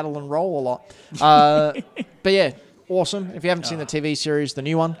Snake Rattle and Roll a lot. But yeah, awesome. If you haven't seen the TV series, the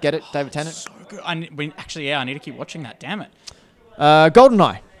new one, get it, David Tennant. So good. I need to keep watching that. Damn it.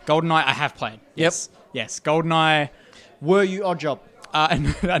 GoldenEye. GoldenEye, I have played. Yes. Yes. GoldenEye. Were you Oddjob?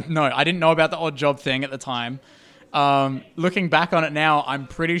 No, I didn't know about the odd job thing at the time. Looking back on it now, I'm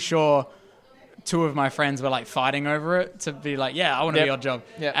pretty sure two of my friends were like fighting over it to be like, yeah, I want to be odd job.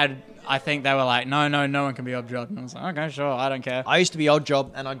 Yep. And I think they were like, no one can be odd job. And I was like, okay, sure, I don't care. I used to be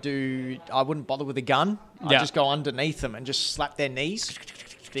Oddjob, and I wouldn't bother with a gun. I'd Yeah. just go underneath them and just slap their knees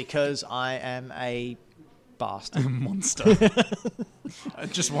because I am a bastard. Monster. I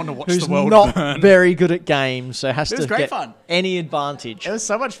just want to watch Who's the world not burn. very good at games, so has It to was great get fun. any advantage. It was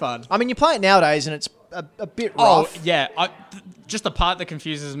so much fun. I mean, you play it nowadays, and it's a bit Oh, rough. yeah. Just the part that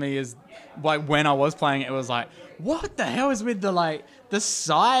confuses me is like when I was playing it was like, what the hell is with the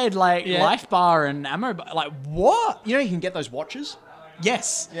side Yeah. life bar and ammo bar? Like, what? You know, you can get those watches.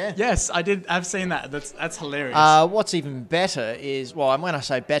 Yes. Yeah. Yes, I did. I've seen that. That's hilarious. What's even better is, well, when I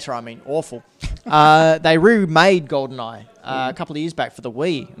say better, I mean awful. They remade GoldenEye a couple of years back for the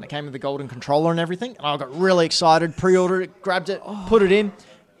Wii, and it came with the golden controller and everything. And I got really excited, pre-ordered it, grabbed it, put it in,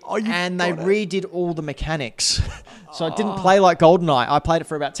 and they redid all the mechanics. So I didn't play like GoldenEye. I played it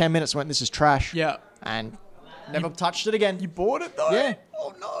for about 10 minutes and went, this is trash. Yeah. And never touched it again. You bought it though? Yeah.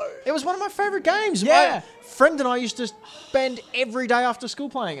 Oh no. It was one of my favourite games. Yeah. My friend and I used to spend every day after school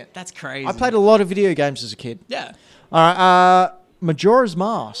playing it. That's crazy. I played a lot of video games as a kid. Yeah. All right, Majora's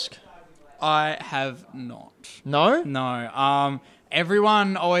Mask. I have not. No? No.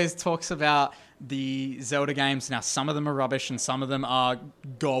 Everyone always talks about the Zelda games. Now, some of them are rubbish and some of them are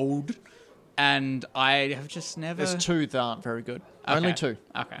gold. And I have just never... There's two that aren't very good. Okay. Only two.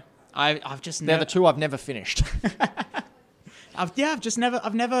 Okay. I've just They're never... the two I've never finished.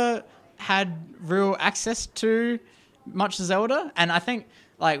 I've never had real access to much Zelda. And I think,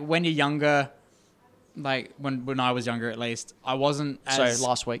 like, when you're younger... Like, when I was younger, at least, I wasn't as... So,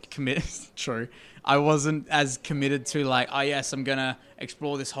 last week. Committed. True. I wasn't as committed to, like, oh, yes, I'm going to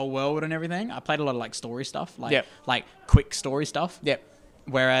explore this whole world and everything. I played a lot of, like, story stuff. Like, Yep. like quick story stuff. Yep.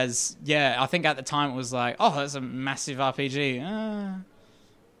 Whereas, yeah, I think at the time it was like, oh, that's a massive RPG.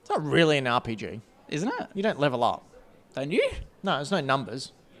 It's not really an RPG. Isn't it? You don't level up. Don't you? No, there's no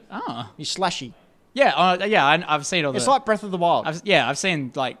numbers. Oh. You're slashy. Yeah, I've seen all the... It's like Breath of the Wild. I've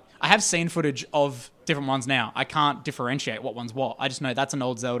seen, like... I have seen footage of different ones now. I can't differentiate what one's what. I just know that's an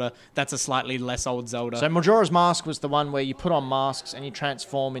old Zelda. That's a slightly less old Zelda. So Majora's Mask was the one where you put on masks and you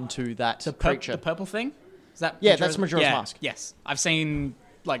transform into that creature. The purple thing? Is that Yeah, that's Majora's Mask. Yes. I've seen,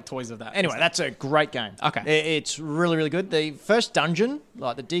 like, toys of that. Anyway, that's a great game. Okay. It's really, really good. The first dungeon,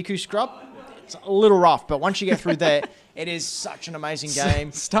 like the Deku Scrub, it's a little rough, but once you get through there, it is such an amazing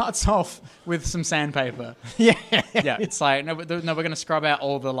game. Starts off with some sandpaper. Yeah. Yeah, it's like, no, we're going to scrub out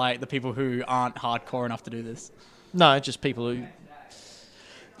all the people who aren't hardcore enough to do this. No, just people who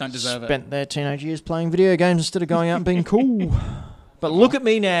Don't deserve spent their teenage years playing video games instead of going out and being cool. But look at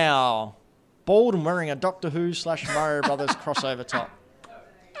me now. Bald and wearing a Doctor Who / Mario Brothers crossover top.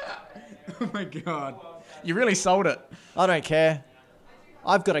 it. Oh my god. You really sold it. I don't care.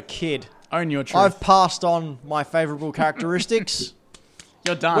 I've got a kid. Own your truth. I've passed on my favourable characteristics.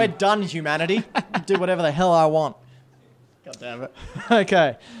 You're done. We're done, humanity. Do whatever the hell I want. God damn it.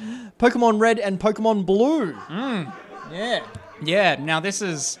 Okay. Pokemon Red and Pokemon Blue. Yeah. Yeah, now this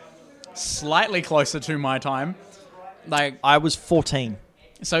is slightly closer to my time. Like, I was 14.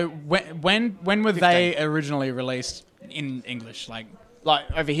 so when were they originally released in English? Like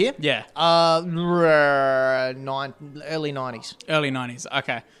over here? yeah, Early 90s. early 90s.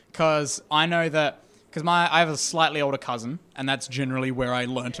 Okay, because I know that I have a slightly older cousin, and that's generally where I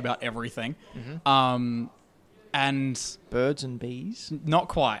learnt about everything. And Birds and bees. not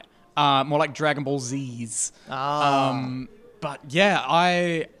quite. More like Dragon Ball Z's. But yeah,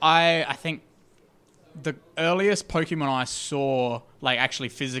 I think the earliest Pokemon I saw, like actually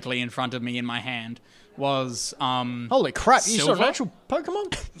physically in front of me in my hand, was Holy crap, you saw an Silver? actual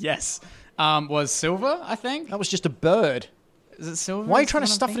Pokemon? yes, was Silver. I think That was just a bird. is it Silver? Why are you Is trying to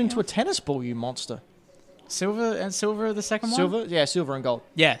the one I'm stuff it thinking into a of? tennis ball, you monster? Silver and Silver the second one? Silver? Yeah, silver and gold.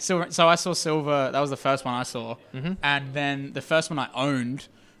 Yeah, Silver. So I saw Silver. That was the first one I saw, and then the first one I owned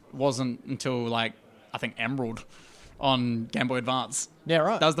wasn't until like I think Emerald on Game Boy Advance. Yeah,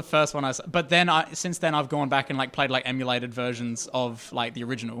 right. That was the first one I saw. But then since then I've gone back and like played like emulated versions of like the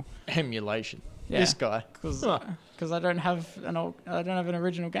original. Emulation. Yeah. This guy. Because Huh. I don't have an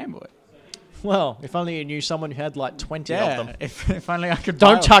original Game Boy. Well, if only you knew someone who had like 20 of them. If only I could.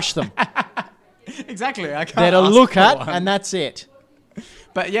 Don't buy touch them. Exactly. I can't. They're to ask look for at, one. and that's it.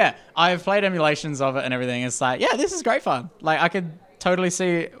 But yeah, I've played emulations of it and everything. It's like, yeah, this is great fun. Like, I could totally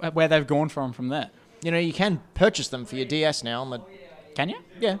see where they've gone from there. You know, you can purchase them for your DS now. Can you?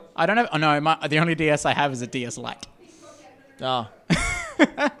 Yeah. I don't know. Oh, no, the only DS I have is a DS Lite. Oh.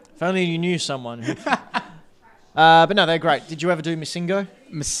 If only you knew someone. But no, they're great. Did you ever do Masingo?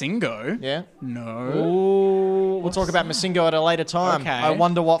 Masingo? Yeah. No. Ooh, we'll talk about Masingo at a later time. Okay. I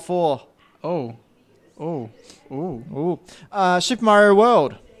wonder what for. Oh. Super Mario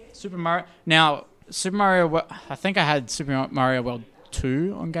World. Super Mario. Now, Super Mario. I think I had Super Mario World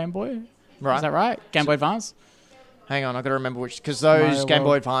 2 on Game Boy. Right. Is that right? Game Boy Advance. Hang on, I've got to remember which, because those Mario Game Boy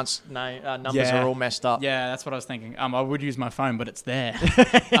World. Advance numbers are all messed up. Yeah, that's what I was thinking. I would use my phone, but it's there.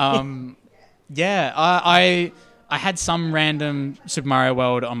 Yeah, I had some random Super Mario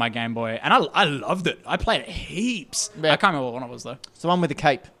World on my Game Boy, and I loved it. I played it heaps. Yeah. I can't remember what one it was though. It's the one with the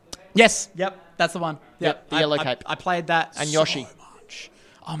cape. Yes. Yep. That's the one. Yep, the yellow cape. I played that And so Yoshi. much.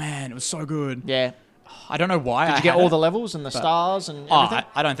 Oh man, it was so good. Yeah. I don't know why. Did you get all the levels and the stars and everything?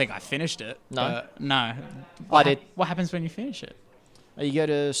 I don't think I finished it. No? No. I did. What happens when you finish it? You go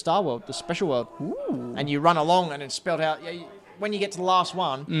to Star World, the special world, and you run along, and it's spelled out. When you get to the last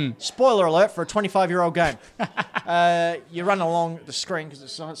one, spoiler alert for a 25-year-old game, you run along the screen because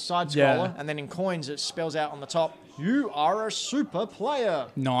it's a side scroller, Yeah. and then in coins it spells out on the top, "You are a super player."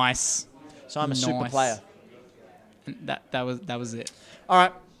 Nice. So I'm a super player. And that was it. All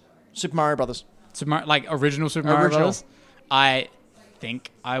right, Super Mario Brothers. Like original Super Mario Original. Bros. I think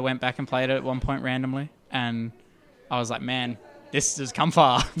I went back and played it at one point randomly, and I was like, man, this has come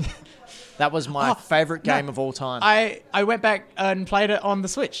far. That was my favorite game of all time. I went back and played it on the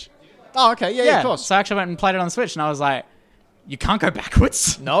Switch. Oh, okay, yeah, of course. So I actually went and played it on the Switch, and I was like, you can't go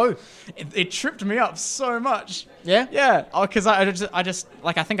backwards. No. It tripped me up so much. Yeah? Yeah. Oh, because I just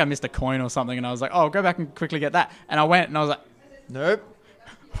like, I think I missed a coin or something, and I was like, oh, go back and quickly get that. And I went, and I was like, Nope.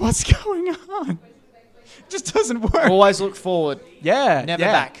 what's going on? It just doesn't work. Always look forward. Yeah. Never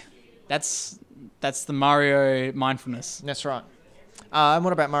yeah. back. That's the Mario mindfulness. That's right. And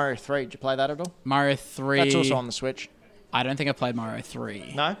what about Mario 3? Did you play that at all? Mario 3. That's also on the Switch. I don't think I played Mario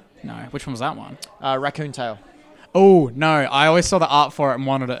 3. No? No. Which one was that one? Raccoon Tail. Oh, no. I always saw the art for it and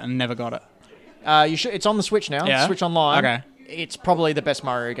wanted it and never got it. You should. It's on the Switch now. Yeah? Switch Online. Okay. It's probably the best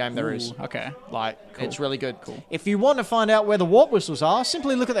Mario game there is. Ooh, okay. Like, it's really good. Cool. If you want to find out where the warp whistles are,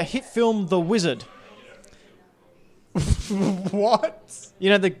 simply look at the hit film The Wizard. What?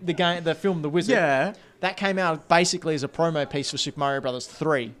 You know the film The Wizard? Yeah. That came out basically as a promo piece for Super Mario Bros.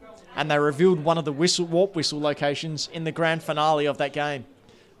 3. And they revealed one of the warp whistle locations in the grand finale of that game.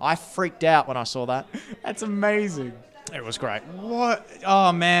 I freaked out when I saw that. That's amazing. It was great. What?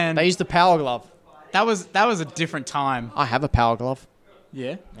 Oh, man. They used the Power Glove. That was a different time. I have a Power Glove.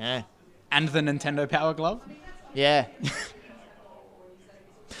 Yeah. Yeah. And the Nintendo Power Glove? Yeah.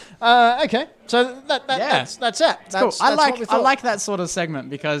 Okay. So Yeah. that's it. That's Cool. I what we thought. like that sort of segment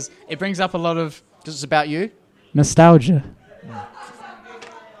because it brings up a lot of Because it's about you. nostalgia.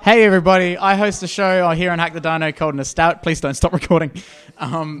 Hey everybody, I host a show here on Hack the Dino called Nostalgia. Please don't stop recording.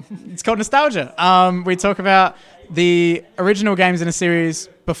 It's called Nostalgia. We talk about the original games in a series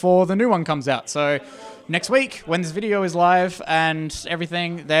before the new one comes out. So next week, when this video is live and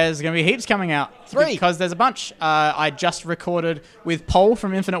everything, there's going to be heaps coming out. 3. Because there's a bunch. I just recorded with Paul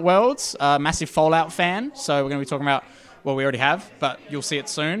from Infinite Worlds, a massive Fallout fan. So we're going to be talking about, well, we already have, but you'll see it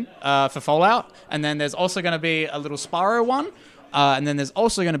soon for Fallout. And then there's also going to be a little Spyro one. And then there's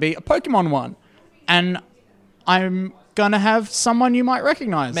also going to be a Pokemon one. And I'm going to have someone you might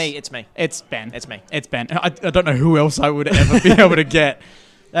recognize. It's me. It's Ben. It's me. It's Ben. I don't know who else I would ever be able to get.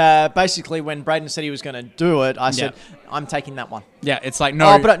 Basically, when Braden said he was going to do it, I said, I'm taking that one. Yeah, it's like,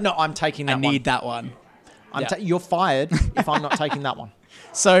 no. Oh, but no, I'm taking that I one. need that one. You're fired if I'm not taking that one.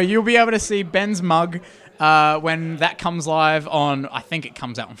 So you'll be able to see Ben's mug when that comes live on, I think it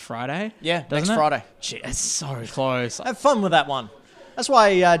comes out on Friday. Yeah, doesn't next it? Friday. Gee, it's so close. Have fun with that one. That's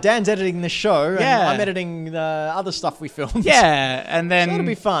why Dan's editing this show, and Yeah. I'm editing the other stuff we filmed. Yeah, and then So it'll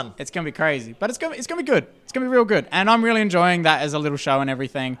be fun. It's gonna be crazy, but it's gonna be good. It's gonna be real good, and I'm really enjoying that as a little show and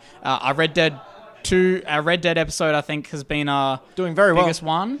everything. Our Red Dead episode, I think, has been our Doing very well. biggest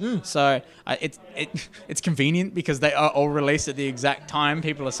one. So it's convenient because they are all released at the exact time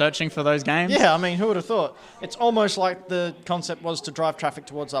people are searching for those games. Yeah, I mean, who would have thought? It's almost like the concept was to drive traffic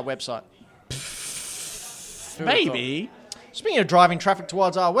towards our website. Who would have Maybe. thought? Speaking of driving traffic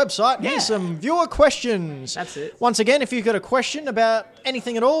towards our website, here's some viewer questions. That's it. Once again, if you've got a question about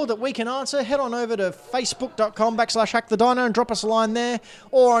anything at all that we can answer, head on over to facebook.com/hackthedino and drop us a line there,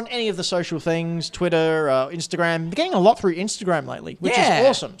 or on any of the social things, Twitter, Instagram. We're getting a lot through Instagram lately, which is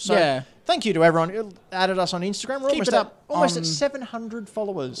awesome. So thank you to everyone who added us on Instagram. We're almost at 700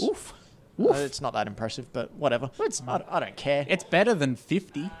 followers. Oof. It's not that impressive, but whatever. I don't care. It's better than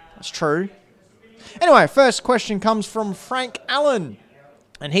 50. That's true. Anyway, first question comes from Frank Allen,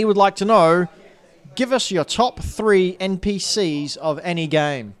 and he would like to know, give us your top 3 NPCs of any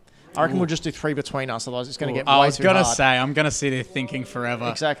game. I reckon we'll just do 3 between us, otherwise it's going to get way too hard. I was going to say, I'm going to sit here thinking forever.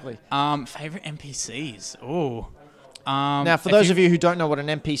 Exactly. Favorite NPCs? Ooh. Now, for those of you who don't know what an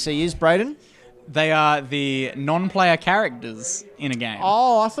NPC is, Braden? They are the non-player characters in a game.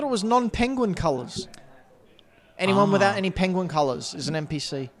 Oh, I thought it was non-penguin colours. Anyone without any penguin colours is an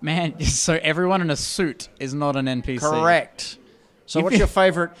NPC. Man, so everyone in a suit is not an NPC. Correct. So what's your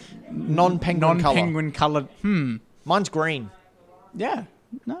favourite non-penguin colour? Non-penguin coloured. Mine's green. Yeah.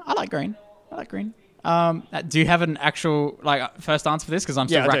 No, I like green. Do you have an actual first answer for this? Because I'm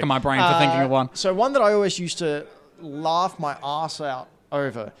still racking my brain for thinking of one. So one that I always used to laugh my ass out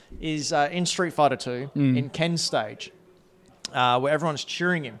over is in Street Fighter 2 in Ken's stage. Where everyone's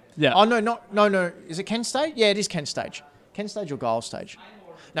cheering him. Yeah. Oh, no. Is it Ken stage? Yeah, it is Ken stage. Ken stage or Guile stage?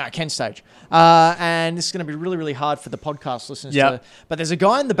 No, Ken stage. And this is going to be really, really hard for the podcast listeners to... But there's a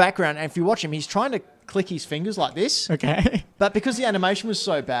guy in the background, and if you watch him, he's trying to click his fingers like this. Okay. But because the animation was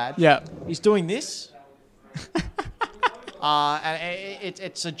so bad, he's doing this. And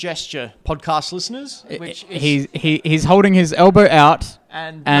it's a gesture, podcast listeners. Which is, he's holding his elbow out.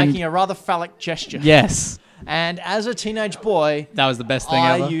 And making a rather phallic gesture. Yes. And as a teenage boy, that was the best thing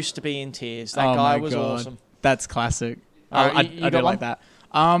ever. I used to be in tears. That guy was awesome. That's classic. I do like that.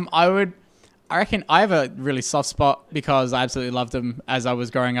 I reckon I have a really soft spot because I absolutely loved him as I was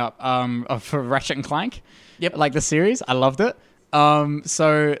growing up. For Ratchet and Clank, like the series, I loved it.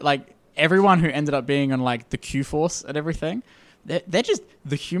 So everyone who ended up being on the Q-Force and everything, they're just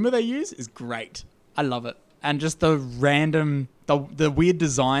the humor they use is great. I love it, and just the random, the weird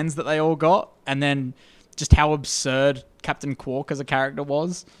designs that they all got, and then just how absurd Captain Quark as a character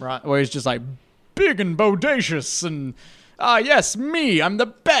was. Right. Where he's just big and bodacious and, yes, me, I'm the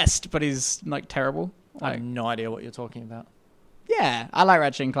best. But he's, terrible. I have no idea what you're talking about. Yeah, I like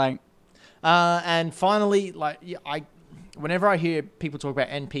Ratchet and Clank. And finally, whenever I hear people talk about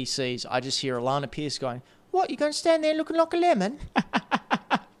NPCs, I just hear Alana Pierce going, "What, you going to stand there looking like a lemon?"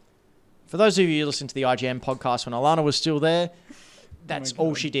 For those of you who listen to the IGN podcast when Alana was still there, that's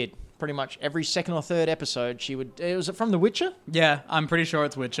all she did. Pretty much every second or third episode, she would... Was it from The Witcher? Yeah, I'm pretty sure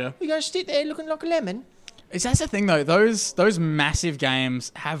it's Witcher. You going to sit there looking like a lemon? That's the thing, though. Those massive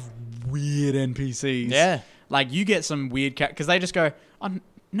games have weird NPCs. Yeah. You get some weird... Because they just go, oh,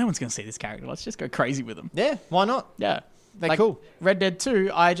 no one's going to see this character. Let's just go crazy with them. Yeah, why not? Yeah. They're cool. Red Dead 2,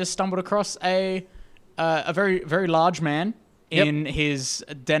 I just stumbled across a very, very large man in his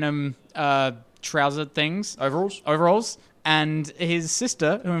denim trouser things. Overalls. And his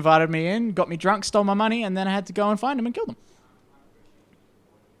sister, who invited me in, got me drunk, stole my money, and then I had to go and find him and kill them.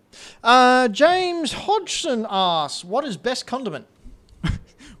 James Hodgson asks, what is best condiment?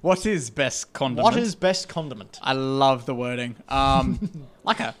 What is best condiment? What is best condiment? I love the wording.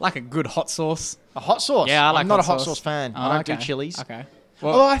 Like a good hot sauce. A hot sauce? Yeah, I'm not a hot sauce fan. I don't do chilies. Okay.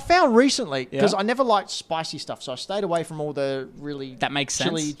 Well, I found recently, because I never liked spicy stuff, so I stayed away from all the really that makes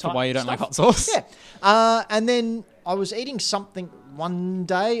chili sense for why you don't stuff. like hot sauce. Yeah. And then I was eating something one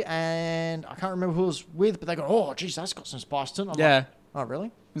day, and I can't remember who I was with, but they go, "Oh, geez, that's got some spice to it." I'm like, oh,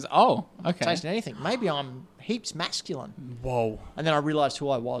 really? Okay. Tasting anything. Maybe I'm heaps masculine. Whoa. And then I realised who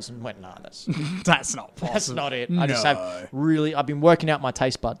I was and went, "Nah, that's that's not possible. That's not it." I just have I've been working out my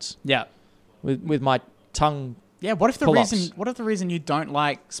taste buds. Yeah. With my tongue. Yeah, what if the reason you don't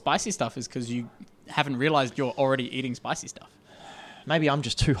like spicy stuff is because you haven't realised you're already eating spicy stuff? Maybe I'm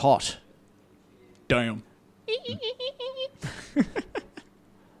just too hot. Damn.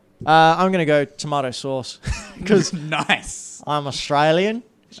 I'm going to go tomato sauce. Because nice. I'm Australian.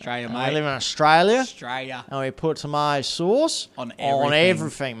 Australia, mate. I live in Australia. Australia. And we put tomato sauce on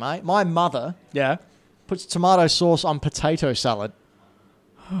everything, mate. My mother yeah, puts tomato sauce on potato salad.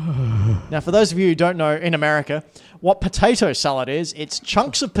 Now, for those of you who don't know, in America, what potato salad is, it's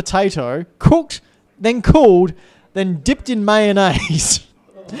chunks of potato cooked, then cooled, then dipped in mayonnaise,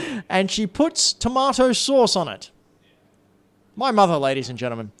 and she puts tomato sauce on it. My mother, ladies and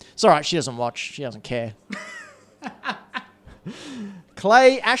gentlemen. It's all right, she doesn't watch. She doesn't care.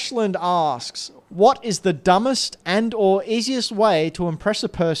 Clay Ashland asks, what is the dumbest and or easiest way to impress a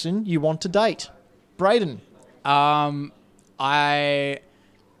person you want to date? Braden. I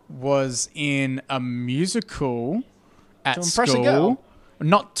was in a musical at To impress a school. girl?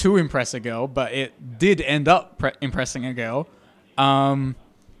 Not to impress a girl, but it did end up impressing a girl. And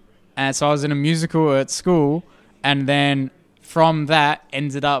so I was in a musical at school, and then from that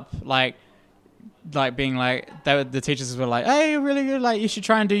ended up like being like the teachers were like, "Hey, you're really good. Like you should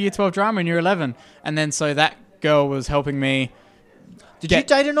try and do year 12 drama in year 11." And then so that girl was helping me. Did you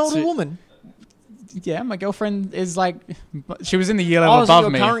date an older woman? Yeah, my girlfriend is like, she was in the year Oh, level is it above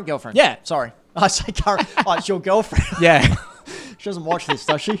your me. current girlfriend? Yeah. Sorry. I say current. Oh, it's your girlfriend. Yeah. She doesn't watch this,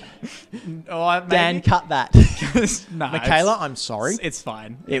 does she? Oh, Dan, maybe. cut that. No, Michaela, I'm sorry. It's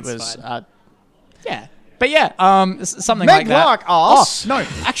fine. It It's was... fine. Yeah. But yeah, something Meg like that. Lark asks... Oh, no,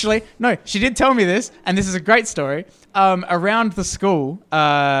 actually, no. She did tell me this, and this is a great story. Around the school,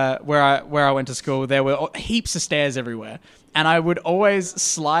 where I went to school, there were heaps of stairs everywhere, and I would always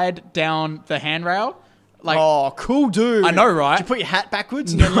slide down the handrail. Like, Oh, cool dude. I know, right? Did you put your hat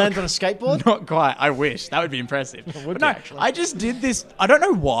backwards and then land on a skateboard? not quite. I wish that would be impressive. would But be, no, actually. I just did this. I don't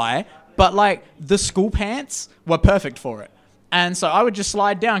know why, but like the school pants were perfect for it. And so I would just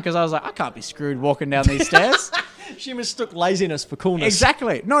slide down because I was like, I can't be screwed walking down these stairs. She mistook laziness for coolness.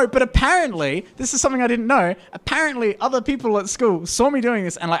 Exactly. No, but apparently, this is something I didn't know. Apparently, other people at school saw me doing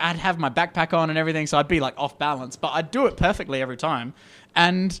this, and like I'd have my backpack on and everything, so I'd be like off balance, but I'd do it perfectly every time.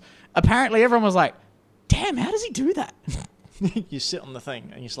 And apparently, everyone was like, "Damn, how does he do that?" You sit on the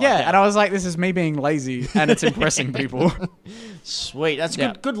thing and you slide Yeah, down. and I was like, "This is me being lazy, and it's impressing people." Sweet. That's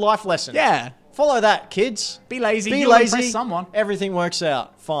Yeah. good life lesson. Yeah, Follow that, kids. be lazy. Be You'll lazy. impress someone. Everything works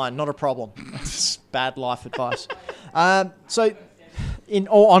out. Fine. Not a problem. It's bad life advice. So, in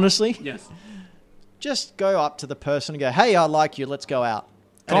all honesty, Yes. just go up to the person and go, "Hey, I like you. Let's go out."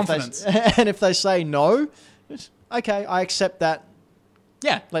 Confidence. And if they say no, okay, I accept that.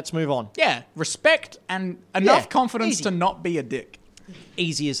 Yeah. Let's move on. Yeah. Respect and enough Yeah, confidence easy. to to not be a dick.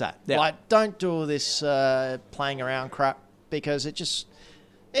 Easy as that. Yeah. Like, don't do all this playing around crap because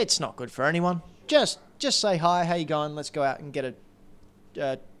it's not good for anyone. Just say hi. How you going? Let's go out and get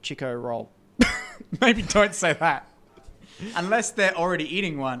a Chico roll. Maybe don't say that. Unless they're already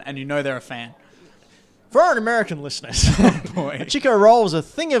eating one and you know they're a fan. For our American listeners, Boy. a Chico roll is a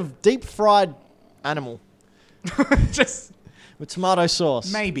thing of deep fried animal Just with tomato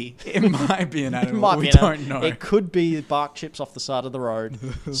sauce. maybe. It might be an It animal. might we be an don't animal. know. It could be bark chips off the side of the road.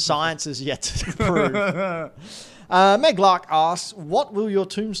 Science is yet to prove. Meg Lark asks, "What will your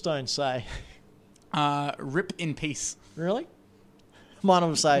tombstone say?" Rip in peace. Really? Mine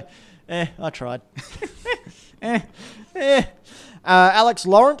will say, I tried. Eh. Alex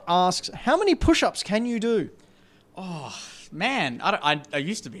Laurent asks, "How many push-ups can you do?" Man, I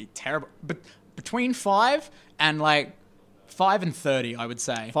used to be terrible. But between 5 and like 5 and 30, I would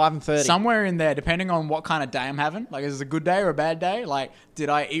say. 5 and 30. Somewhere in there, depending on what kind of day I'm having. Like, is it a good day or a bad day? Like, did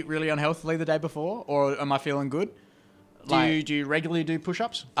I eat really unhealthily the day before? Or am I feeling good? Do you regularly do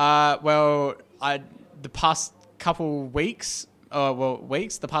push-ups? Well, the past couple weeks,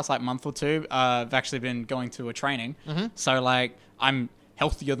 the past like month or two, I've actually been going to a training. Mm-hmm. So like I'm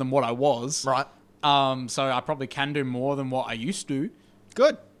healthier than what I was. Right. So I probably can do more than what I used to.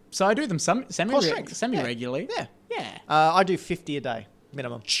 Good. So I do them strength. semi-regularly. Yeah. Yeah. I do 50 a day,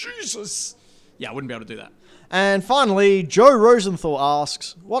 minimum. Jesus. Yeah, I wouldn't be able to do that. And finally, Joe Rosenthal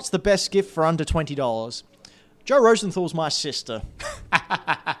asks, "What's the best gift for under $20? Joe Rosenthal's my sister.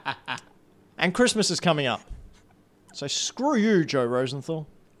 And Christmas is coming up. So screw you, Joe Rosenthal.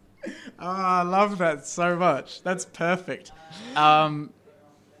 Oh, I love that so much. That's perfect. I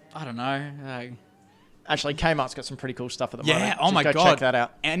don't know. Actually, Kmart's got some pretty cool stuff at the Yeah. moment. Oh Just my go god. check that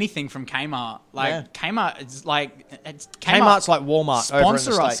out. Anything from Kmart. Like Yeah. Kmart is like Kmart's like Walmart over in the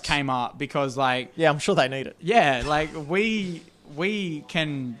Sponsor us, States. Kmart, because like Yeah, I'm sure they need it. yeah, like we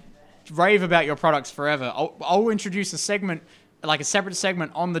can rave about your products forever. I'll introduce a segment, like a separate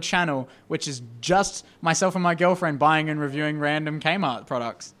segment on the channel, which is just myself and my girlfriend buying and reviewing random Kmart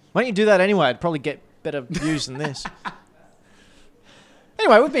products. Why don't you do that anyway? I'd probably get better views than this.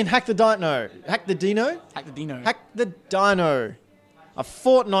 Anyway, we've been Hack the Dino. Hack the Dino? Hack the Dino. Hack the Dino. A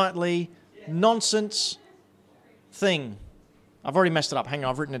fortnightly nonsense thing. I've already messed it up. Hang on,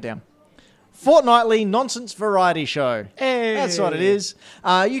 I've written it down. Fortnightly nonsense variety show. Hey. That's what it is.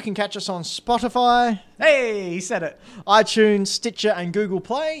 You can catch us on Spotify, Hey, he said it. iTunes, Stitcher, and Google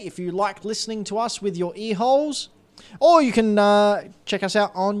Play if you like listening to us with your ear holes. Or you can check us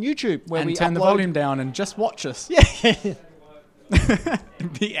out on YouTube where And we turn the upload- volume down and just watch us. Yeah.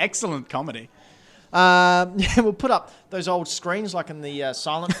 It'd be excellent comedy. Yeah, we'll put up those old screens like in the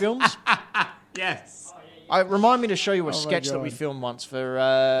silent films. Yes. Remind me to show you a my sketch that we God. filmed once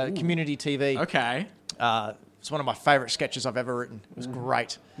for community TV. Okay. It's one of my favourite sketches I've ever written. It was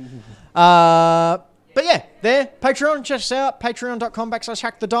great. But yeah, there, Patreon, check us out,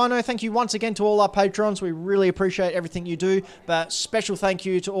 patreon.com/HackTheDino. Thank you once again to all our patrons. We really appreciate everything you do. But special thank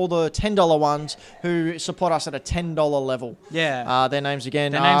you to all the $10 ones who support us at a $10 level. Yeah. Their names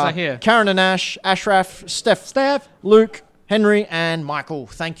again. Their names are here. Karen and Ash, Ashraf, Steph, Luke, Henry, and Michael.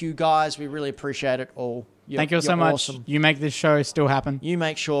 Thank you guys. We really appreciate it all. Thank you so much. Awesome. You make this show still happen. You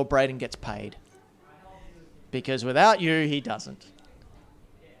make sure Braden gets paid. Because without you, he doesn't.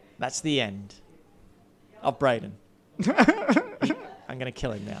 That's the end of Braden. I'm going to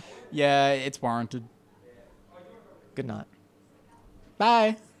kill him now. Yeah, it's warranted. Good night.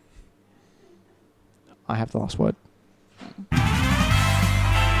 Bye. I have the last word.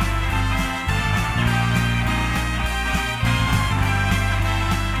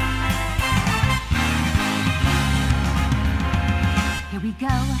 Here we go,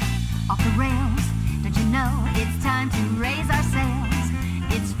 off the rails. Don't you know it's time to raise our sails?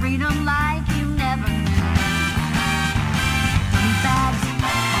 It's freedom like you never knew. Don't need bags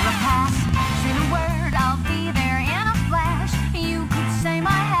or a pass. Say the word, I'll be there in a flash. You could say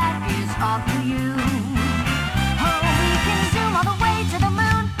my hat is off to you. Oh, we can zoom all the way to the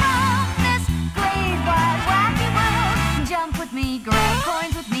moon from this great wide wacky world. Jump with me, grab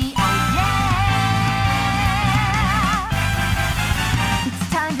coins with me, oh yeah. It's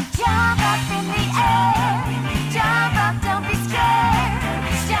time to jump up in the air. Jump up, don't be scared.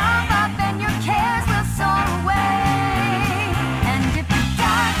 Jump up and your cares will soar away. And if the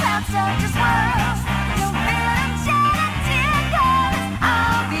dark clouds start to swirl, don't feel enchanted, 'cause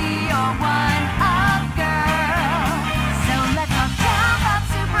I'll be your one-up girl. So let's all jump up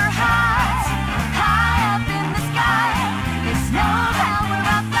super high, high up in the sky. There's no hell, we're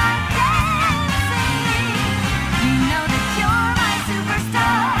up like dancing. You know that you're my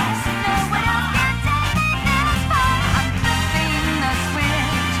superstar, so no one else can take me this far. I'm flipping the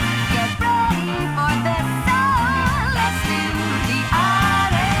switch, get ready for this, so let's do the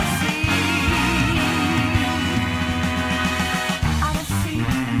Odyssey. Odyssey,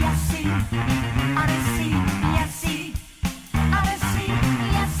 yes, see. Odyssey, yes, see. Odyssey,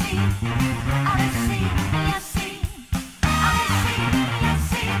 yes, see. Odyssey, yes, see. Odyssey, yes,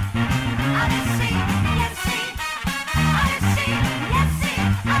 see. Odyssey, yes, see. Odyssey, yes, see.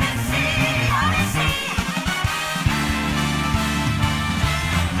 Odyssey, Odyssey.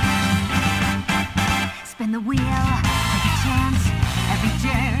 Spin the wheel, take a chance. Every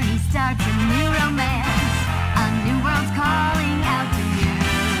journey starts a new romance. A new world's calling out to you.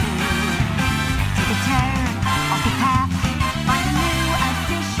 Take a turn off the path. Find a new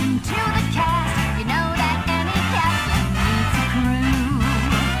addition to the cast. You know that any captain needs a crew.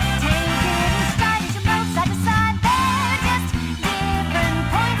 Take it in stride as you move side to side. They're just different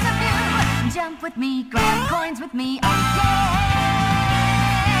points of view. Jump with me,